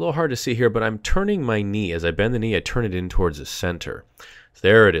 it's a little hard to see here, but I'm turning my knee. As I bend the knee, I turn it in towards the center. So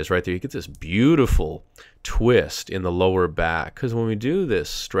there it is right there. You get this beautiful twist in the lower back. Because when we do this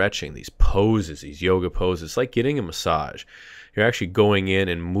stretching, these poses, these yoga poses, it's like getting a massage. You're actually going in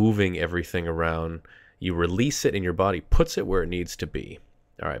and moving everything around. You release it and your body puts it where it needs to be.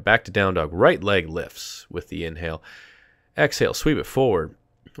 All right, back to down dog. Right leg lifts with the inhale. Exhale, sweep it forward.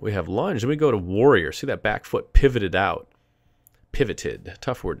 We have lunge. Then we go to warrior. See that back foot pivoted out. Pivoted.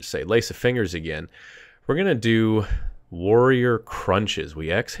 Tough word to say. Lace the fingers again. We're going to do warrior crunches. We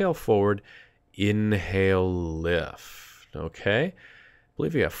exhale forward. Inhale, lift. Okay? I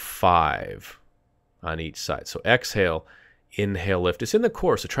believe we have 5 on each side. So exhale, inhale, lift. It's in the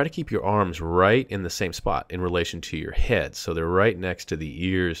core, so try to keep your arms right in the same spot in relation to your head. So they're right next to the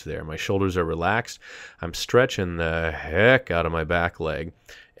ears there. My shoulders are relaxed. I'm stretching the heck out of my back leg.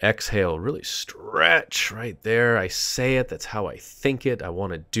 Exhale, really stretch right there. I say it. That's how I think it. I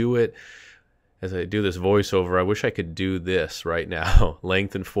want to do it. As I do this voiceover, I wish I could do this right now.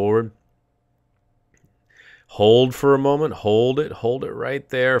 Lengthen forward. Hold for a moment. Hold it right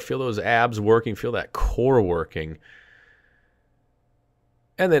there. Feel those abs working. Feel that core working.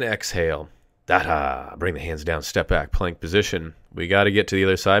 And then exhale. Da-da. Bring the hands down. Step back. Plank position. We got to get to the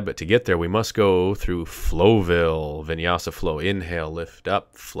other side, but to get there, we must go through Flowville. Vinyasa flow. Inhale. Lift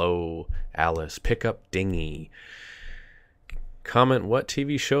up. Flow. Alice. Pick up. Dinghy. Comment what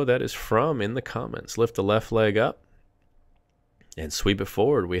TV show that is from in the comments. Lift the left leg up and sweep it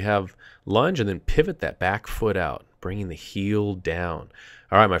forward. We have lunge and then pivot that back foot out, bringing the heel down.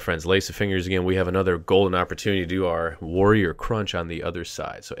 All right, my friends, lace the fingers again. We have another golden opportunity to do our warrior crunch on the other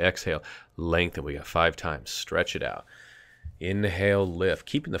side. So exhale, lengthen. We got 5 times. Stretch it out. Inhale, lift,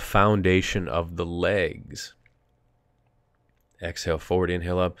 keeping the foundation of the legs. Exhale, forward,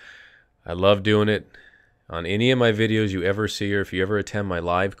 inhale up. I love doing it. On any of my videos you ever see, or if you ever attend my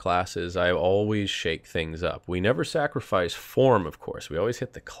live classes, I always shake things up. We never sacrifice form, of course. We always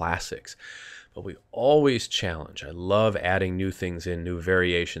hit the classics, but we always challenge. I love adding new things in, new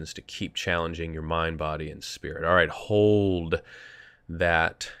variations to keep challenging your mind, body, and spirit. All right, hold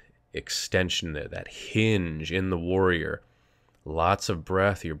that extension there, that hinge in the warrior. Lots of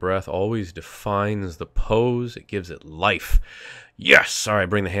breath. Your breath always defines the pose. It gives it life. Yes! All right,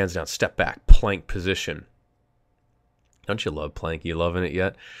 bring the hands down. Step back. Plank position. Don't you love plank? You loving it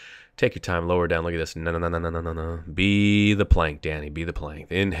yet? Take your time, lower down. Look at this. No, no, no, no, no, no, no, no. Be the plank, Danny. Be the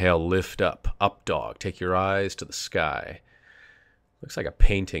plank. Inhale, lift up. Up dog. Take your eyes to the sky. Looks like a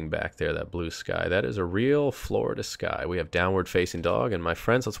painting back there, that blue sky. That is a real Florida sky. We have downward facing dog. And my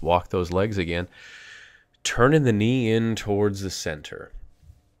friends, let's walk those legs again. Turning the knee in towards the center.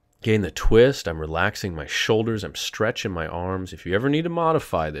 Getting the twist. I'm relaxing my shoulders. I'm stretching my arms. If you ever need to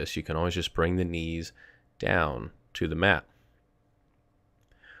modify this, you can always just bring the knees down to the mat.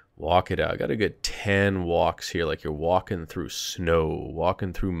 Walk it out. Got a good 10 walks here, like you're walking through snow,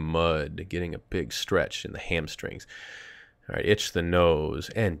 walking through mud, getting a big stretch in the hamstrings. All right, itch the nose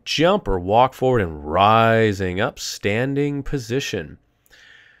and jump or walk forward and rising up, standing position.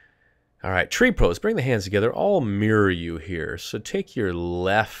 All right, tree pose. Bring the hands together. I'll mirror you here. So take your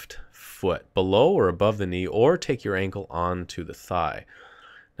left foot below or above the knee, or take your ankle onto the thigh.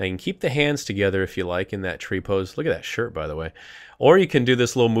 Now, you can keep the hands together if you like in that tree pose. Look at that shirt, by the way. Or you can do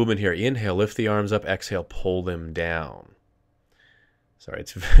this little movement here. Inhale, lift the arms up. Exhale, pull them down. Sorry,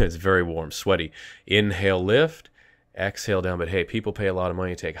 it's very warm, sweaty. Inhale, lift. Exhale down. But hey, people pay a lot of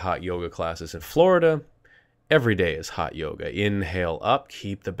money to take hot yoga classes in Florida. Every day is hot yoga. Inhale up.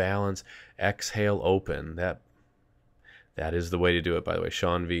 Keep the balance. Exhale, open. That is the way to do it, by the way.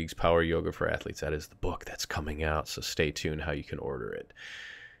 Sean Vigue's Power Yoga for Athletes. That is the book that's coming out, so stay tuned how you can order it.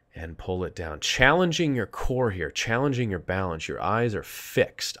 And pull it down. Challenging your core here. Challenging your balance. Your eyes are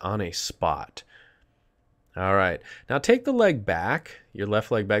fixed on a spot. All right. Now take the leg back. Your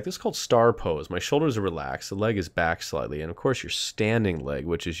left leg back. This is called star pose. My shoulders are relaxed. The leg is back slightly. And, of course, your standing leg,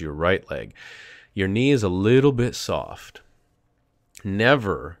 which is your right leg. Your knee is a little bit soft.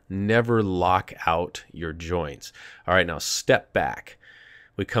 Never, never lock out your joints. All right, now step back.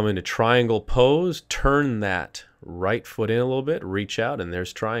 We come into triangle pose. Turn that right foot in a little bit. Reach out, and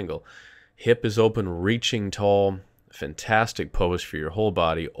there's triangle. Hip is open, reaching tall. Fantastic pose for your whole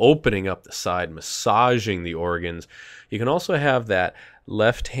body. Opening up the side, massaging the organs. You can also have that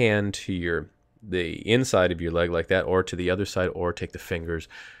left hand to the inside of your leg like that, or to the other side, or take the fingers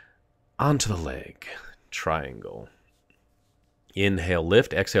onto the leg. Triangle. Inhale,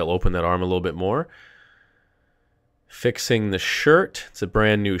 lift. Exhale, open that arm a little bit more. Fixing the shirt. It's a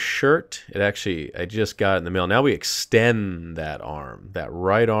brand new shirt. I just got it in the mail. Now we extend that arm, that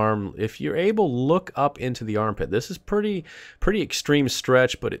right arm. If you're able, look up into the armpit. This is pretty extreme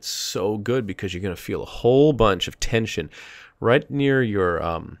stretch, but it's so good because you're going to feel a whole bunch of tension right near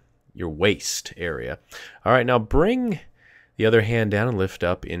your waist area. All right, now bring the other hand down and lift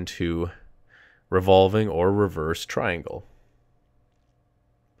up into revolving or reverse triangle.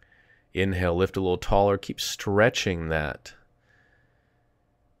 Inhale, lift a little taller. Keep stretching that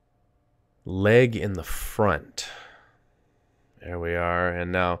leg in the front. There we are.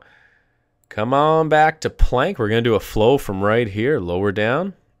 And now come on back to plank. We're going to do a flow from right here. Lower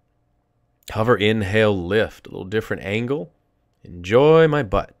down. Hover, inhale, lift. A little different angle. Enjoy my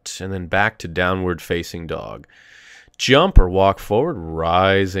butt. And then back to downward facing dog. Jump or walk forward,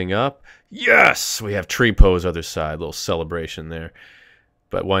 rising up. Yes! We have tree pose other side. A little celebration there.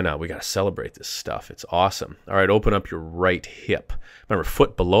 But why not? We got to celebrate this stuff. It's awesome. All right, open up your right hip. Remember,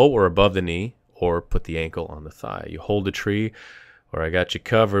 foot below or above the knee, or put the ankle on the thigh. You hold the tree, or I got you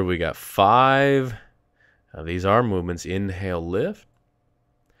covered. We got 5 of these arm movements. Inhale, lift.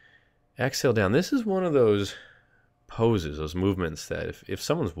 Exhale down. This is one of those poses, those movements that if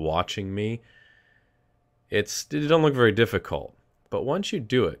someone's watching me, it don't look very difficult. But once you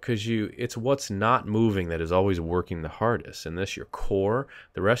do it, because it's what's not moving that is always working the hardest. And this, your core,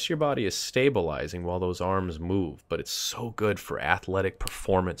 the rest of your body is stabilizing while those arms move. But it's so good for athletic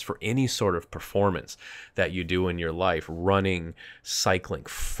performance, for any sort of performance that you do in your life. Running, cycling,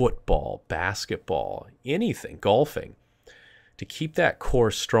 football, basketball, anything, golfing. To keep that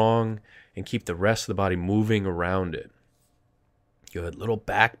core strong and keep the rest of the body moving around it. Good. Little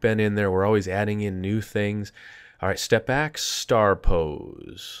back bend in there. We're always adding in new things. All right, step back, star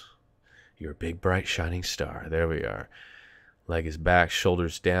pose. You're a big, bright, shining star. There we are. Leg is back,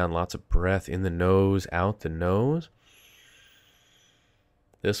 shoulders down, lots of breath in the nose, out the nose.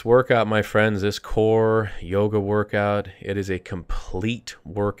 This workout, my friends, this core yoga workout, it is a complete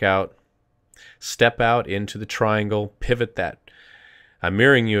workout. Step out into the triangle, pivot that. I'm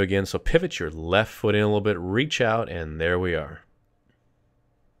mirroring you again, so pivot your left foot in a little bit, reach out, and there we are.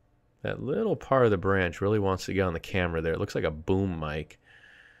 That little part of the branch really wants to get on the camera there. It looks like a boom mic.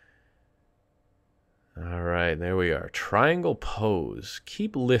 All right, there we are. Triangle pose.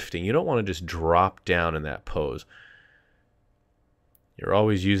 Keep lifting. You don't want to just drop down in that pose. You're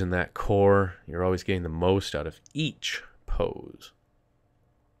always using that core. You're always getting the most out of each pose.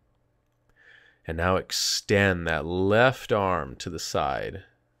 And now extend that left arm to the side.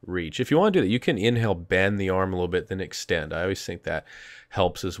 Reach. If you want to do that, you can inhale, bend the arm a little bit, then extend. I always think that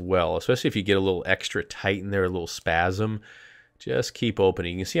helps as well, especially if you get a little extra tight in there, a little spasm. Just keep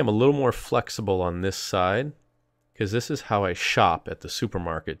opening. You can see I'm a little more flexible on this side because this is how I shop at the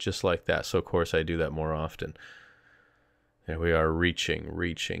supermarket, just like that. So, of course, I do that more often. There we are, reaching.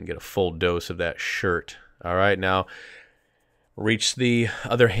 Get a full dose of that shirt. All right, now reach the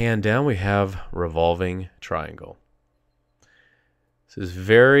other hand down. We have revolving triangle. This is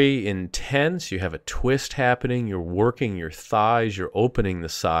very intense. You have a twist happening. You're working your thighs. You're opening the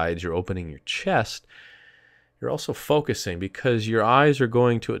sides. You're opening your chest. You're also focusing because your eyes are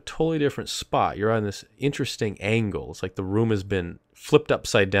going to a totally different spot. You're on this interesting angle. It's like the room has been flipped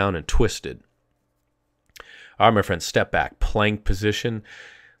upside down and twisted. All right, my friends, step back. Plank position.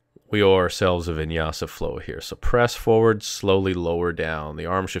 We owe ourselves a vinyasa flow here. So press forward, slowly lower down. The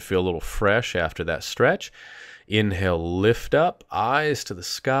arms should feel a little fresh after that stretch. Inhale, lift up, eyes to the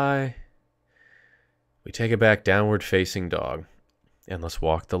sky. We take it back, downward facing dog. And let's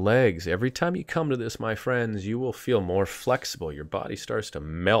walk the legs. Every time you come to this, my friends, you will feel more flexible. Your body starts to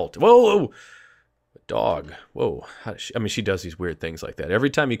melt. Whoa! Dog. Whoa. She does these weird things like that. Every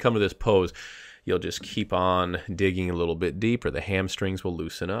time you come to this pose, you'll just keep on digging a little bit deeper. The hamstrings will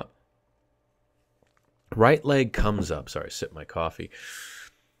loosen up. Right leg comes up. Sorry, sip my coffee.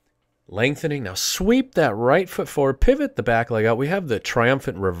 Lengthening. Now sweep that right foot forward. Pivot the back leg out. We have the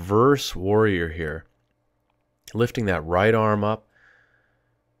triumphant reverse warrior here. Lifting that right arm up.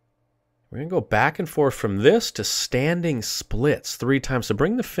 We're going to go back and forth from this to standing splits 3 times. So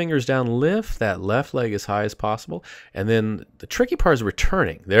bring the fingers down. Lift that left leg as high as possible. And then the tricky part is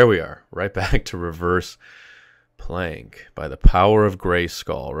returning. There we are. Right back to reverse plank by the power of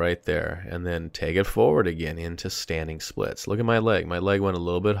Grayskull right there. And then take it forward again into standing splits. Look at my leg. My leg went a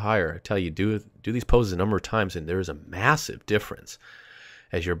little bit higher. I tell you, do these poses a number of times and there's a massive difference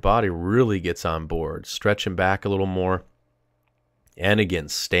as your body really gets on board. Stretching back a little more. And again,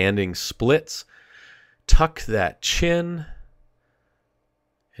 standing splits. Tuck that chin.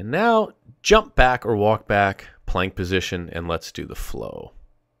 And now jump back or walk back, plank position, and let's do the flow.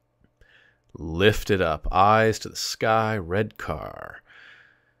 Lift it up, eyes to the sky, red car.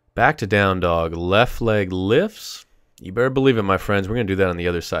 Back to down dog, left leg lifts. You better believe it, my friends. We're going to do that on the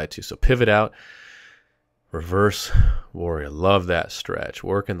other side too. So pivot out, reverse warrior. Love that stretch.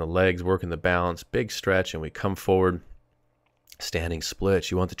 Working the legs, working the balance, big stretch, and we come forward. Standing splits.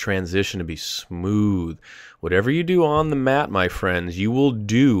 You want the transition to be smooth. Whatever you do on the mat, my friends, you will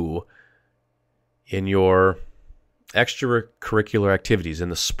do in your extracurricular activities, in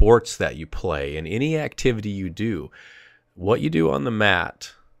the sports that you play, in any activity you do. What you do on the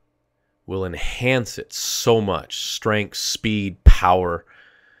mat will enhance it so much. Strength, speed, power,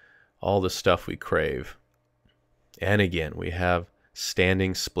 all the stuff we crave. And again, we have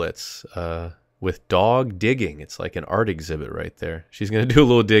standing splits with dog digging. It's like an art exhibit right there. She's going to do a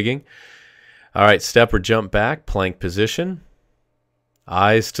little digging. All right, step or jump back, plank position.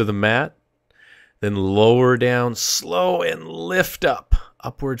 Eyes to the mat. Then lower down, slow, and lift up.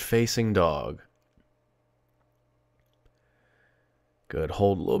 Upward facing dog. Good.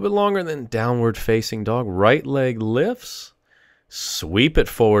 Hold a little bit longer, then downward facing dog. Right leg lifts. Sweep it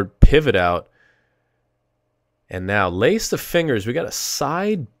forward, pivot out. And now lace the fingers. We got a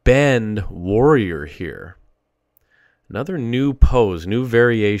side bend warrior here. Another new pose, new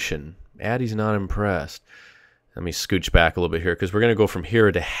variation. Addie's not impressed. Let me scooch back a little bit here because we're going to go from here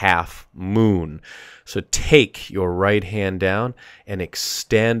to half moon. So take your right hand down and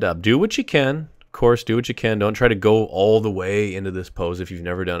extend up. Do what you can. Of course, do what you can. Don't try to go all the way into this pose if you've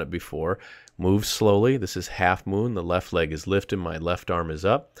never done it before. Move slowly. This is half moon. The left leg is lifted. My left arm is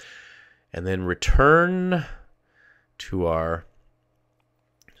up. And then return to our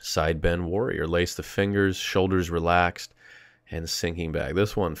side bend warrior. Lace the fingers, shoulders relaxed, and sinking back.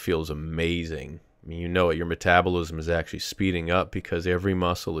 This one feels amazing. I mean, you know it. Your metabolism is actually speeding up because every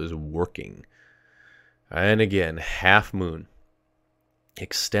muscle is working. And again, half moon.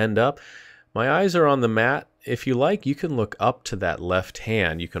 Extend up. My eyes are on the mat. If you like, you can look up to that left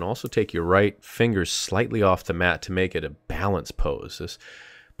hand. You can also take your right fingers slightly off the mat to make it a balance pose. This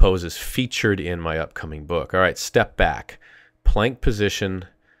pose is featured in my upcoming book. All right, step back. Plank position.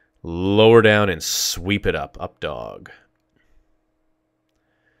 Lower down and sweep it up. Up dog.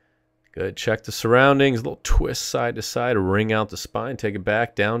 Good. Check the surroundings. A little twist side to side. Ring out the spine. Take it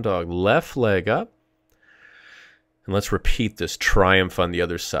back. Down dog. Left leg up. And let's repeat this triumph on the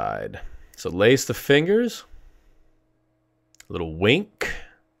other side. So lace the fingers. A little wink.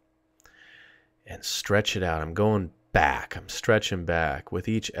 And stretch it out. I'm going back. I'm stretching back. With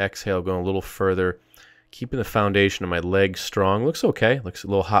each exhale, going a little further, keeping the foundation of my legs strong. Looks okay. Looks a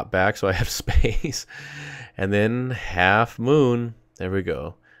little hot back, so I have space. And then half moon. There we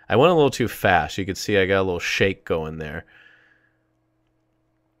go. I went a little too fast. You can see I got a little shake going there.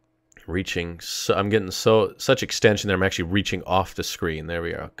 Reaching, so I'm getting such extension there. I'm actually reaching off the screen. There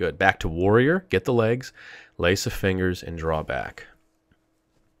we are. Good. Back to warrior. Get the legs, lace the fingers, and draw back.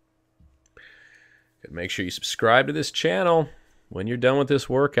 Good. Make sure you subscribe to this channel. When you're done with this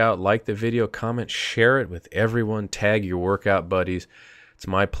workout, like the video, comment, share it with everyone, tag your workout buddies. It's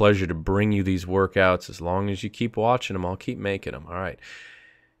my pleasure to bring you these workouts. As long as you keep watching them, I'll keep making them. All right.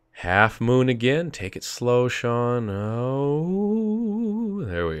 Half moon again. Take it slow, Sean. Oh,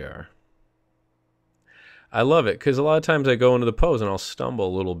 there we are. I love it because a lot of times I go into the pose and I'll stumble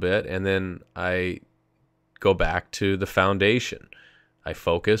a little bit, and then I go back to the foundation. I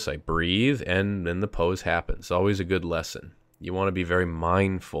focus, I breathe, and then the pose happens. It's always a good lesson. You want to be very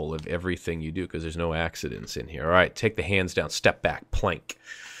mindful of everything you do because there's no accidents in here. All right, take the hands down, step back, plank.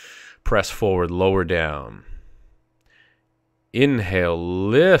 Press forward, lower down. Inhale,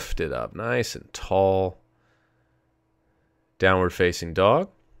 lift it up nice and tall. Downward facing dog.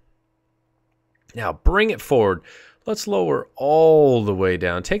 Now bring it forward. Let's lower all the way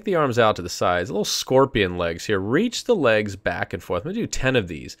down. Take the arms out to the sides. Little scorpion legs here. Reach the legs back and forth. I'm going to do 10 of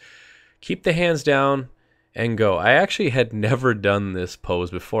these. Keep the hands down and go. I actually had never done this pose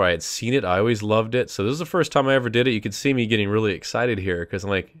before. I had seen it. I always loved it. So this is the first time I ever did it. You can see me getting really excited here because I'm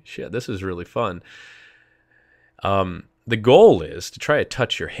like, shit, this is really fun. The goal is to try to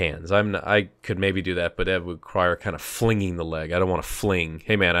touch your hands. I could maybe do that, but that would require kind of flinging the leg. I don't want to fling.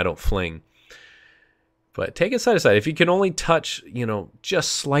 Hey, man, I don't fling. But take it side to side. If you can only touch,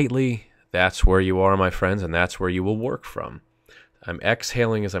 just slightly, that's where you are, my friends, and that's where you will work from. I'm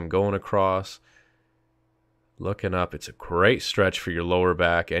exhaling as I'm going across. Looking up, it's a great stretch for your lower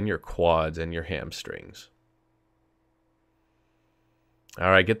back and your quads and your hamstrings. All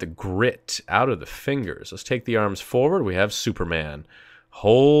right, get the grit out of the fingers. Let's take the arms forward. We have Superman.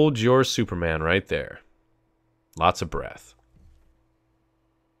 Hold your Superman right there. Lots of breath.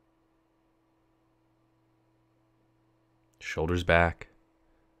 Shoulders back.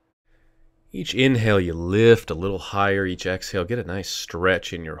 Each inhale, you lift a little higher. Each exhale, get a nice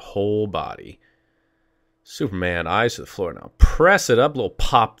stretch in your whole body. Superman, eyes to the floor now. Press it up, a little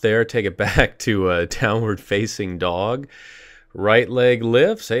pop there. Take it back to a downward facing dog. Right leg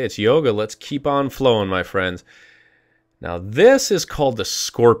lifts. Hey, it's yoga. Let's keep on flowing, my friends. Now, this is called the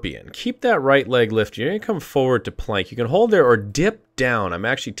scorpion. Keep that right leg lifted. You're going to come forward to plank. You can hold there or dip down. I'm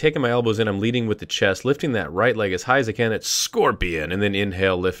actually taking my elbows in. I'm leading with the chest, lifting that right leg as high as I can. It's scorpion. And then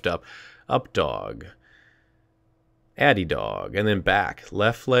inhale, lift up. Up dog. Addy dog. And then back.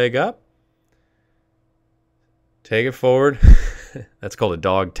 Left leg up. Take it forward. That's called a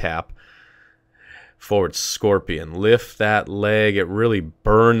dog tap. Forward scorpion. Lift that leg. It really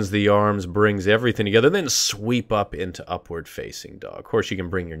burns the arms, brings everything together. Then sweep up into upward facing dog. Of course, you can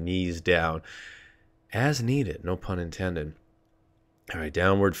bring your knees down as needed. No pun intended. All right,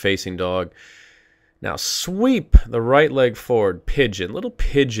 downward facing dog. Now sweep the right leg forward. Pigeon. Little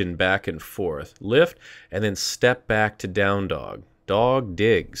pigeon back and forth. Lift and then step back to down dog. Dog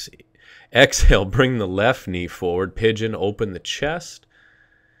digs. Exhale, bring the left knee forward. Pigeon, open the chest.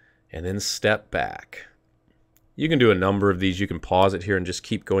 And then step back. You can do a number of these. You can pause it here and just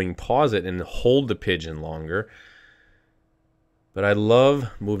keep going. Pause it and hold the pigeon longer. But I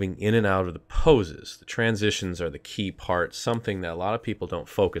love moving in and out of the poses. The transitions are the key part, something that a lot of people don't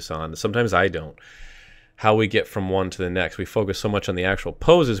focus on. Sometimes I don't. How we get from one to the next. We focus so much on the actual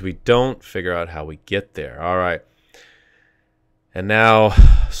poses, we don't figure out how we get there. All right. And now,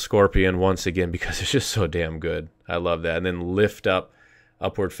 scorpion once again, because it's just so damn good. I love that. And then lift up.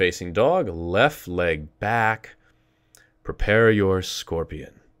 Upward facing dog, left leg back. Prepare your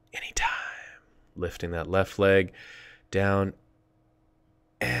scorpion anytime. Lifting that left leg down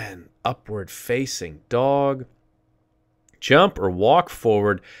and upward facing dog. Jump or walk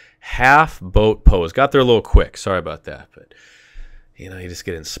forward, half boat pose. Got there a little quick. Sorry about that, but you just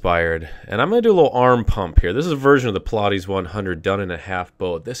get inspired. And I'm going to do a little arm pump here. This is a version of the Pilates 100 done in a half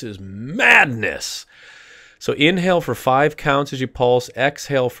boat. This is madness. So inhale for 5 counts as you pulse.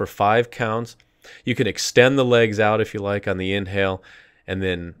 Exhale for 5 counts. You can extend the legs out if you like on the inhale, and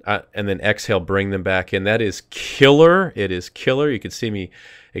then exhale, bring them back in. That is killer. It is killer. You can see me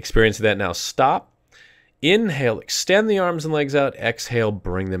experiencing that now. Stop. Inhale, extend the arms and legs out. Exhale,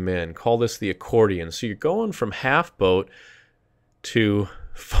 bring them in. Call this the accordion. So you're going from half boat to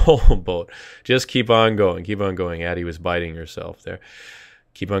full boat. Just keep on going. Keep on going. Addie was biting herself there.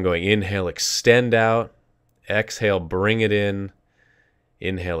 Keep on going. Inhale, extend out. Exhale, bring it in.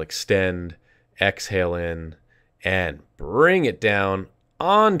 Inhale, extend. Exhale in. And bring it down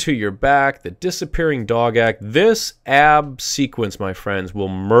onto your back. The disappearing dog act. This ab sequence, my friends, will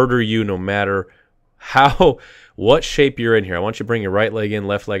murder you no matter what shape you're in here. I want you to bring your right leg in,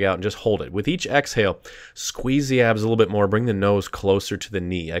 left leg out, and just hold it. With each exhale, squeeze the abs a little bit more. Bring the nose closer to the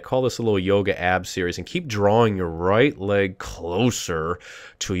knee. I call this a little yoga ab series. And keep drawing your right leg closer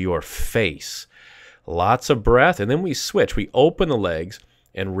to your face. Lots of breath. And then we switch. We open the legs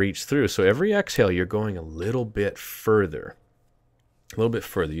and reach through. So every exhale, you're going a little bit further. A little bit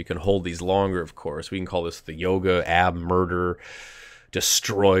further. You can hold these longer, of course. We can call this the yoga ab murder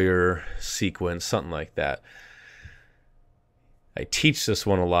destroyer sequence, something like that. I teach this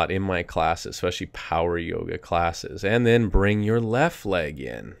one a lot in my classes, especially power yoga classes. And then bring your left leg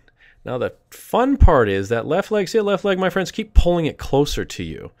in. Now the fun part is that left leg, see that left leg, my friends, keep pulling it closer to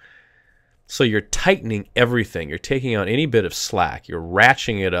you. So you're tightening everything. You're taking out any bit of slack. You're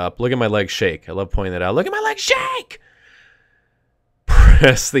ratcheting it up. Look at my leg shake. I love pointing that out. Look at my leg shake!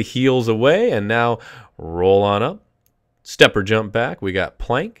 Press the heels away and now roll on up. Step or jump back. We got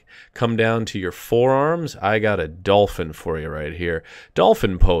plank. Come down to your forearms. I got a dolphin for you right here.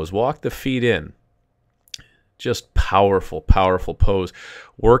 Dolphin pose. Walk the feet in. Just powerful, powerful pose.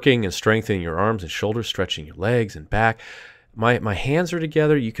 Working and strengthening your arms and shoulders, stretching your legs and back. My hands are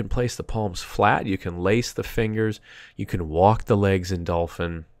together. You can place the palms flat. You can lace the fingers. You can walk the legs in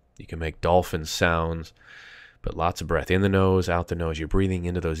dolphin. You can make dolphin sounds. But lots of breath in the nose, out the nose. You're breathing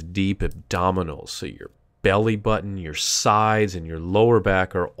into those deep abdominals. So your belly button, your sides, and your lower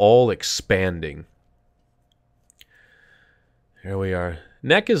back are all expanding. Here we are.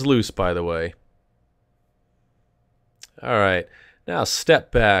 Neck is loose, by the way. All right. Now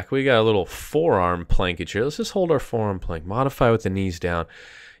step back. We got a little forearm plankage here. Let's just hold our forearm plank. Modify with the knees down.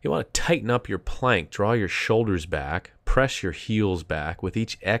 You want to tighten up your plank. Draw your shoulders back. Press your heels back. With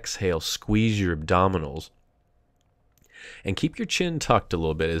each exhale, squeeze your abdominals. And keep your chin tucked a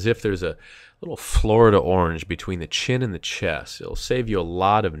little bit, as if there's a little Florida orange between the chin and the chest. It'll save you a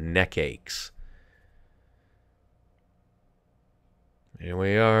lot of neck aches. Here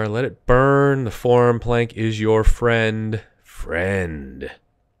we are. Let it burn. The forearm plank is your friend. Friend.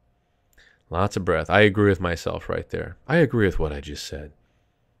 Lots of breath. I agree with myself right there. I agree with what I just said.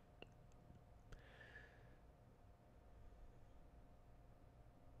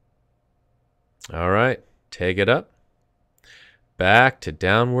 All right. Take it up. Back to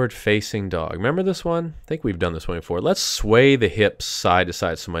downward facing dog. Remember this one? I think we've done this one before. Let's sway the hips side to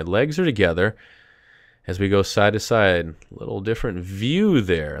side. So my legs are together as we go side to side. A little different view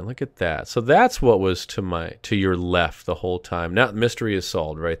there. Look at that. So that's what was to your left the whole time. Now mystery is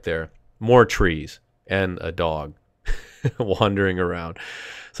solved right there. More trees and a dog wandering around.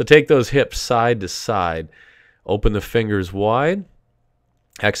 So take those hips side to side. Open the fingers wide.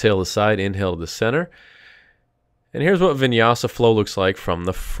 Exhale to the side. Inhale to the center. And here's what Vinyasa flow looks like from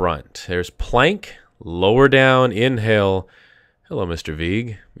the front. There's plank, lower down, inhale. Hello, Mr.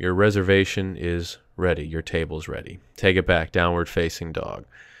 Vigue. Your reservation is ready. Your table's ready. Take it back, downward facing dog.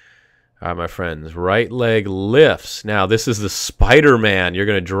 All right, my friends, right leg lifts. Now, this is the Spider-Man. You're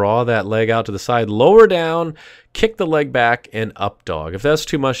going to draw that leg out to the side, lower down, kick the leg back, and up dog. If that's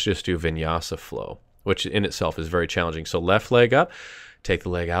too much, just do Vinyasa flow, which in itself is very challenging. So left leg up. Take the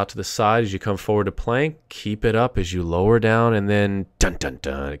leg out to the side as you come forward to plank. Keep it up as you lower down, and then dun dun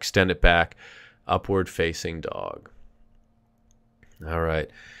dun, extend it back, upward facing dog. All right,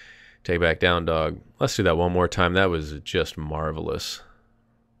 take back down dog. Let's do that one more time. That was just marvelous.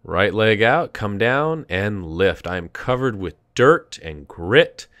 Right leg out, come down, and lift. I am covered with dirt and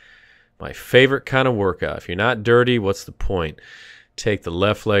grit. My favorite kind of workout. If you're not dirty, what's the point? Take the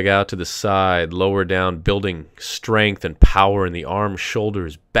left leg out to the side, lower down, building strength and power in the arms,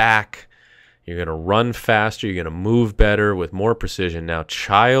 shoulders, back. You're going to run faster. You're going to move better with more precision. Now,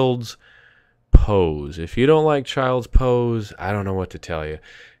 child's pose. If you don't like child's pose, I don't know what to tell you.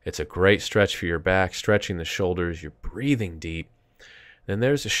 It's a great stretch for your back, stretching the shoulders. You're breathing deep. Then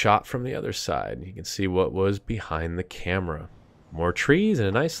there's a shot from the other side. You can see what was behind the camera. More trees and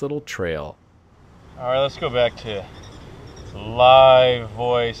a nice little trail. All right, let's go back to live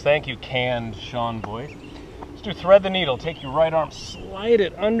voice. Thank you, canned Sean voice. Let's do thread the needle. Take your right arm, slide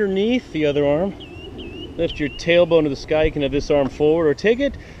it underneath the other arm. Lift your tailbone to the sky. You can have this arm forward or take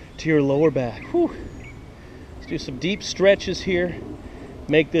it to your lower back. Whew. Let's do some deep stretches here.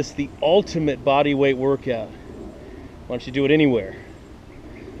 Make this the ultimate body weight workout. Why don't you do it anywhere?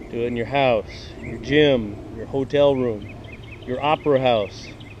 Do it in your house, your gym, your hotel room, your opera house,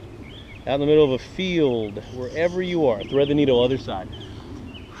 out in the middle of a field, wherever you are. Thread the needle, other side.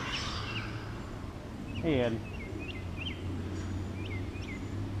 Hey, Eddie.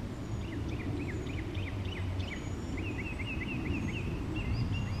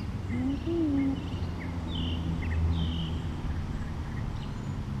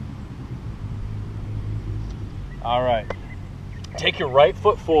 All right. Take your right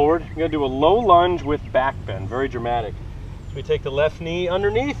foot forward. You're going to do a low lunge with back bend, very dramatic. So we take the left knee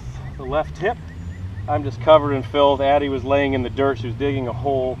underneath the left hip. I'm just covered in filth. Addie was laying in the dirt. She was digging a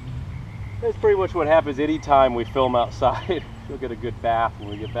hole. That's pretty much what happens anytime we film outside. She'll get a good bath when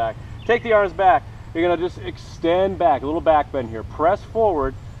we get back. Take the arms back. You're going to just extend back, a little back bend here. Press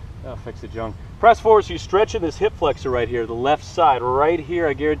forward. Oh, fix the junk. Press forward so you stretch in this hip flexor right here, the left side, right here.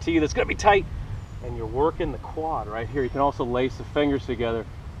 I guarantee you that's going to be tight. And you're working the quad right here. You can also lace the fingers together,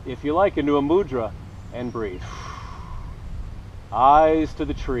 if you like, into a mudra and breathe. Eyes to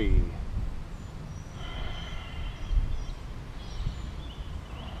the tree.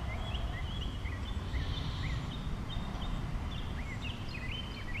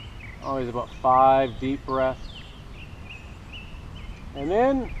 Always about 5 deep breaths. And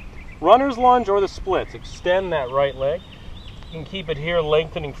then runner's lunge or the splits. Extend that right leg. You can keep it here,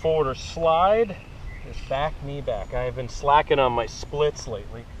 lengthening forward or slide. Just back, knee back. I have been slacking on my splits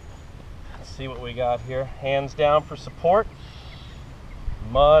lately. Let's see what we got here. Hands down for support.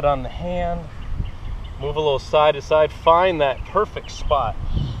 Mud on the hand. Move a little side to side. Find that perfect spot.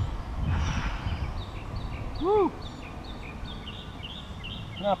 Woo!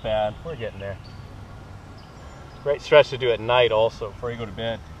 Not bad. We're getting there. Great stretch to do at night also, before you go to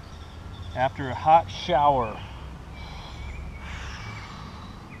bed. After a hot shower.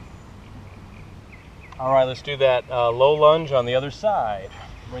 All right, let's do that low lunge on the other side.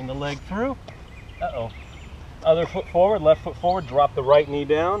 Bring the leg through. Uh-oh. Other foot forward, left foot forward. Drop the right knee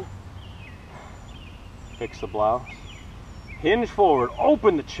down. Fix the blouse. Hinge forward,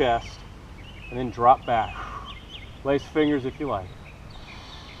 open the chest, and then drop back. Lace fingers if you like.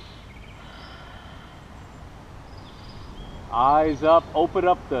 Eyes up, open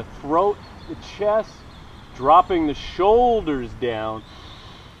up the throat, the chest, dropping the shoulders down.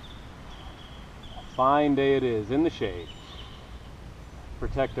 A fine day it is, in the shade.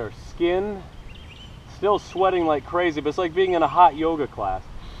 Protect our skin. Still sweating like crazy, but it's like being in a hot yoga class.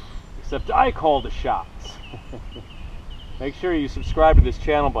 Except I call the shots. Make sure you subscribe to this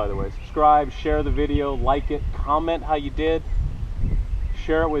channel, by the way. Subscribe, share the video, like it, comment how you did.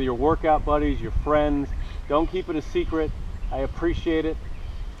 Share it with your workout buddies, your friends. Don't keep it a secret. I appreciate it.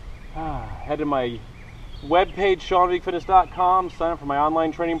 Head to my webpage, SeanVigueFitness.com. Sign up for my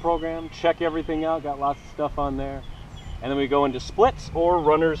online training program. Check everything out. Got lots of stuff on there. And then we go into splits or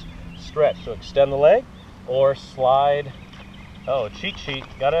runner's stretch. So extend the leg or slide. Oh, cheat sheet.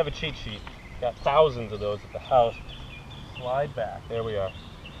 Gotta have a cheat sheet. Got thousands of those at the house. Slide back. There we are.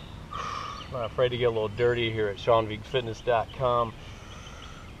 I'm not afraid to get a little dirty here at SeanVigueFitness.com.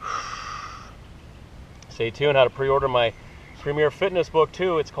 Stay tuned. How to pre-order my premier fitness book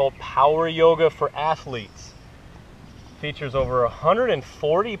too. It's called Power Yoga for Athletes. Features over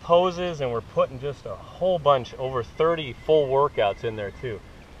 140 poses, and we're putting just a whole bunch, over 30 full workouts in there too.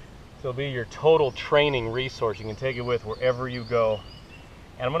 So it'll be your total training resource. You can take it with wherever you go.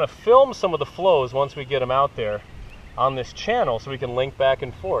 And I'm going to film some of the flows once we get them out there on this channel so we can link back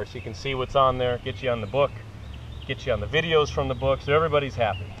and forth. So you can see what's on there, get you on the book, get you on the videos from the book, so everybody's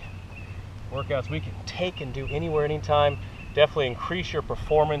happy. Workouts we can take and do anywhere, anytime. Definitely increase your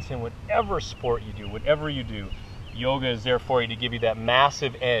performance in whatever sport you do, whatever you do. Yoga is there for you to give you that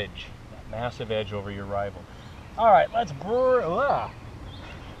massive edge over your rival. All right,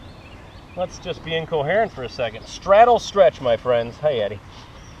 let's just be incoherent for a second. Straddle stretch, my friends. Hey, Eddie.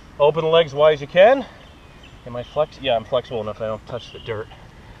 Open the legs wide as you can. Am I flex? Yeah, I'm flexible enough I don't touch the dirt.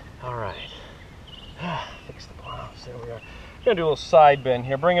 All right. Fix the blouse. There we are. I'm gonna do a little side bend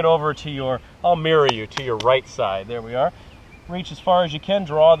here. Bring it over to your, I'll mirror you to your right side. There we are. Reach as far as you can.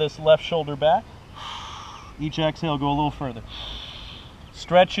 Draw this left shoulder back. Each exhale, go a little further.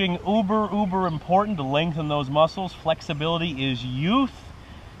 Stretching, uber important to lengthen those muscles. Flexibility is youth.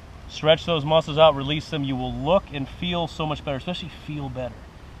 Stretch those muscles out, release them. You will look and feel so much better, especially feel better.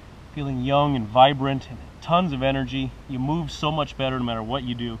 Feeling young and vibrant and tons of energy. You move so much better no matter what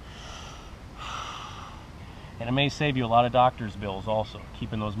you do. And it may save you a lot of doctor's bills also,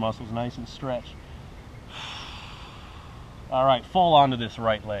 keeping those muscles nice and stretched. All right, fall onto this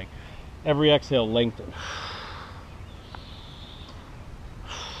right leg. Every exhale, lengthen.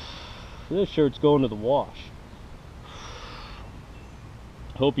 This shirt's going to the wash.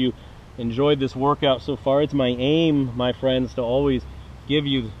 Hope you enjoyed this workout so far. It's my aim, my friends, to always give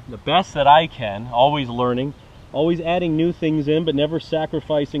you the best that I can, always learning, Always adding new things in, but never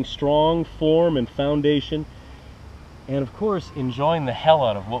sacrificing strong form and foundation. And of course, enjoying the hell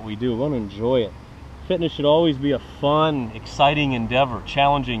out of what we do. We want to enjoy it. Fitness should always be a fun, exciting endeavor,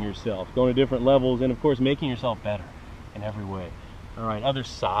 challenging yourself, going to different levels, and of course, making yourself better in every way. All right, other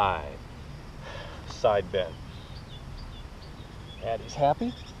side. Side bend. Addie's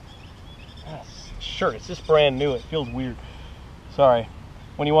happy? Yes, sure, it's just brand new. It feels weird. Sorry.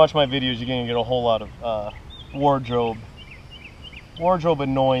 When you watch my videos, you're going to get a whole lot of wardrobe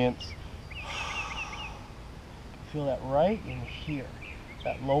annoyance. Feel that right in here.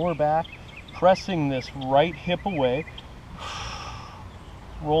 That lower back. Pressing this right hip away.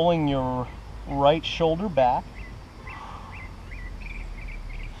 Rolling your right shoulder back.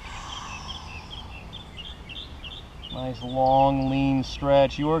 Nice long lean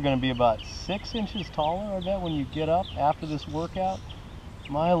stretch. You are going to be about 6 inches taller, I bet, when you get up after this workout.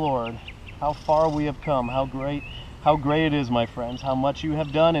 My Lord, how far we have come. How great it is, my friends. How much you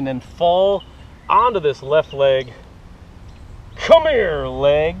have done. And then fall onto this left leg. Come here,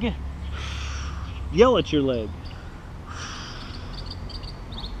 leg. Yell at your leg.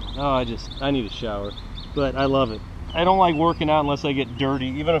 Oh, I need a shower, but I love it. I don't like working out unless I get dirty.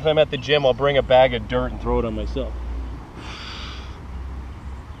 Even if I'm at the gym, I'll bring a bag of dirt and throw it on myself.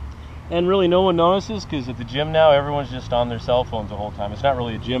 And really no one notices, because at the gym now, everyone's just on their cell phones the whole time. It's not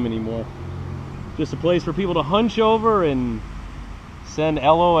really a gym anymore. Just a place for people to hunch over and send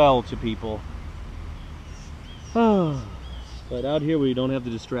LOL to people. But out here we don't have the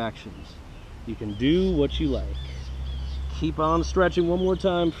distractions. You can do what you like. Keep on stretching one more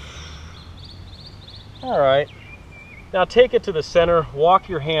time. All right. Now take it to the center. Walk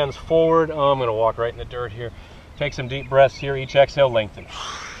your hands forward. Oh, I'm going to walk right in the dirt here. Take some deep breaths here. Each exhale, lengthen.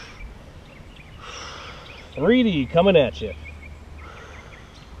 3D coming at you.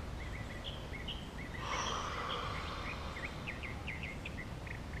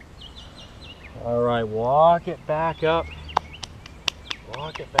 All right, walk it back up.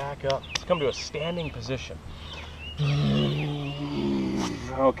 Walk it back up. Let's come to a standing position.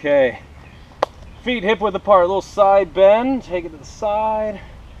 Okay. Feet hip width apart, a little side bend. Take it to the side.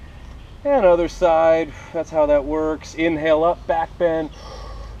 And other side. That's how that works. Inhale up, back bend.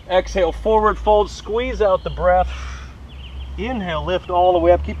 Exhale, forward fold, squeeze out the breath. Inhale, lift all the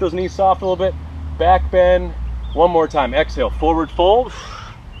way up. Keep those knees soft a little bit. Back bend. One more time. Exhale, forward fold.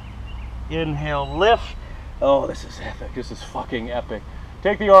 Inhale, lift. Oh, this is epic. This is fucking epic.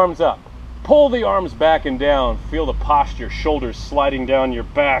 Take the arms up. Pull the arms back and down. Feel the posture, shoulders sliding down your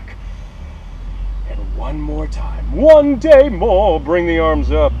back. And one more time. One day more. Bring the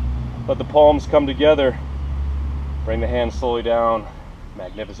arms up. Let the palms come together. Bring the hands slowly down.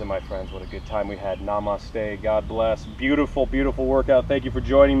 Magnificent, my friends. What a good time we had. Namaste. God bless. Beautiful, beautiful workout. Thank you for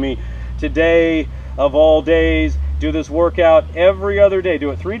joining me today of all days. Do this workout every other day.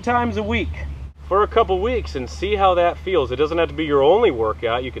 Do it 3 times a week for a couple weeks and see how that feels. It doesn't have to be your only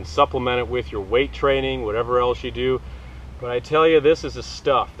workout. You can supplement it with your weight training, whatever else you do. But I tell you, this is the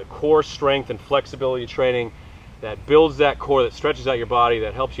stuff, the core strength and flexibility training that builds that core, that stretches out your body,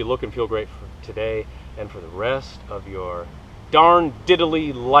 that helps you look and feel great for today and for the rest of your darn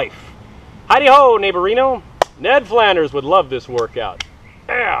diddly life. Heidi ho, neighborino. Ned Flanders would love this workout.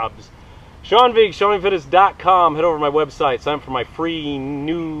 Abs. Sean Vigue, SeanVigFitness.com. Head over to my website, sign up for my free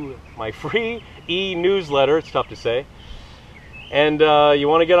e-newsletter. It's tough to say. And you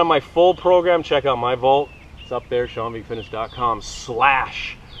want to get on my full program, check out my vault. It's up there,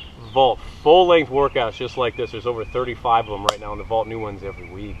 SeanVigFitness.com/vault. Full-length workouts just like this. There's over 35 of them right now in the vault. New ones every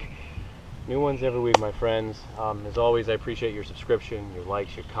week. New ones every week, my friends. As always, I appreciate your subscription, your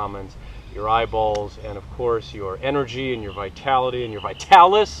likes, your comments, your eyeballs, and of course your energy and your vitality and your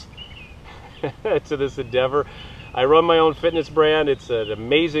vitalis to this endeavor. I run my own fitness brand. It's an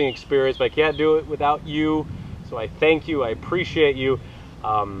amazing experience, but I can't do it without you. So I thank you. I appreciate you.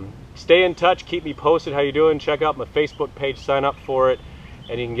 Stay in touch. Keep me posted how you're doing. Check out my Facebook page. Sign up for it.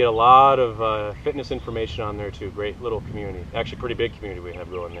 And you can get a lot of fitness information on there too. Great little community. Actually, pretty big community we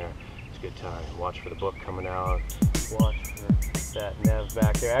have going there. It's a good time. Watch for the book coming out. Watch for that Nev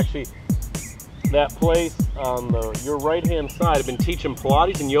back there. Actually, that place on your right-hand side, I've been teaching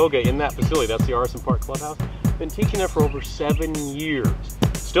Pilates and yoga in that facility. That's the Arson Park Clubhouse. Been teaching there for over 7 years.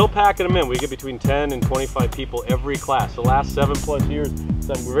 Still packing them in. We get between 10 and 25 people every class. The last 7+ years.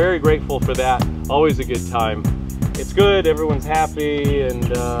 So I'm very grateful for that. Always a good time. It's good. Everyone's happy, and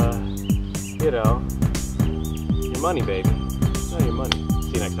you know, your money, baby. Not your money.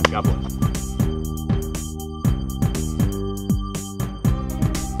 See you next time. God bless.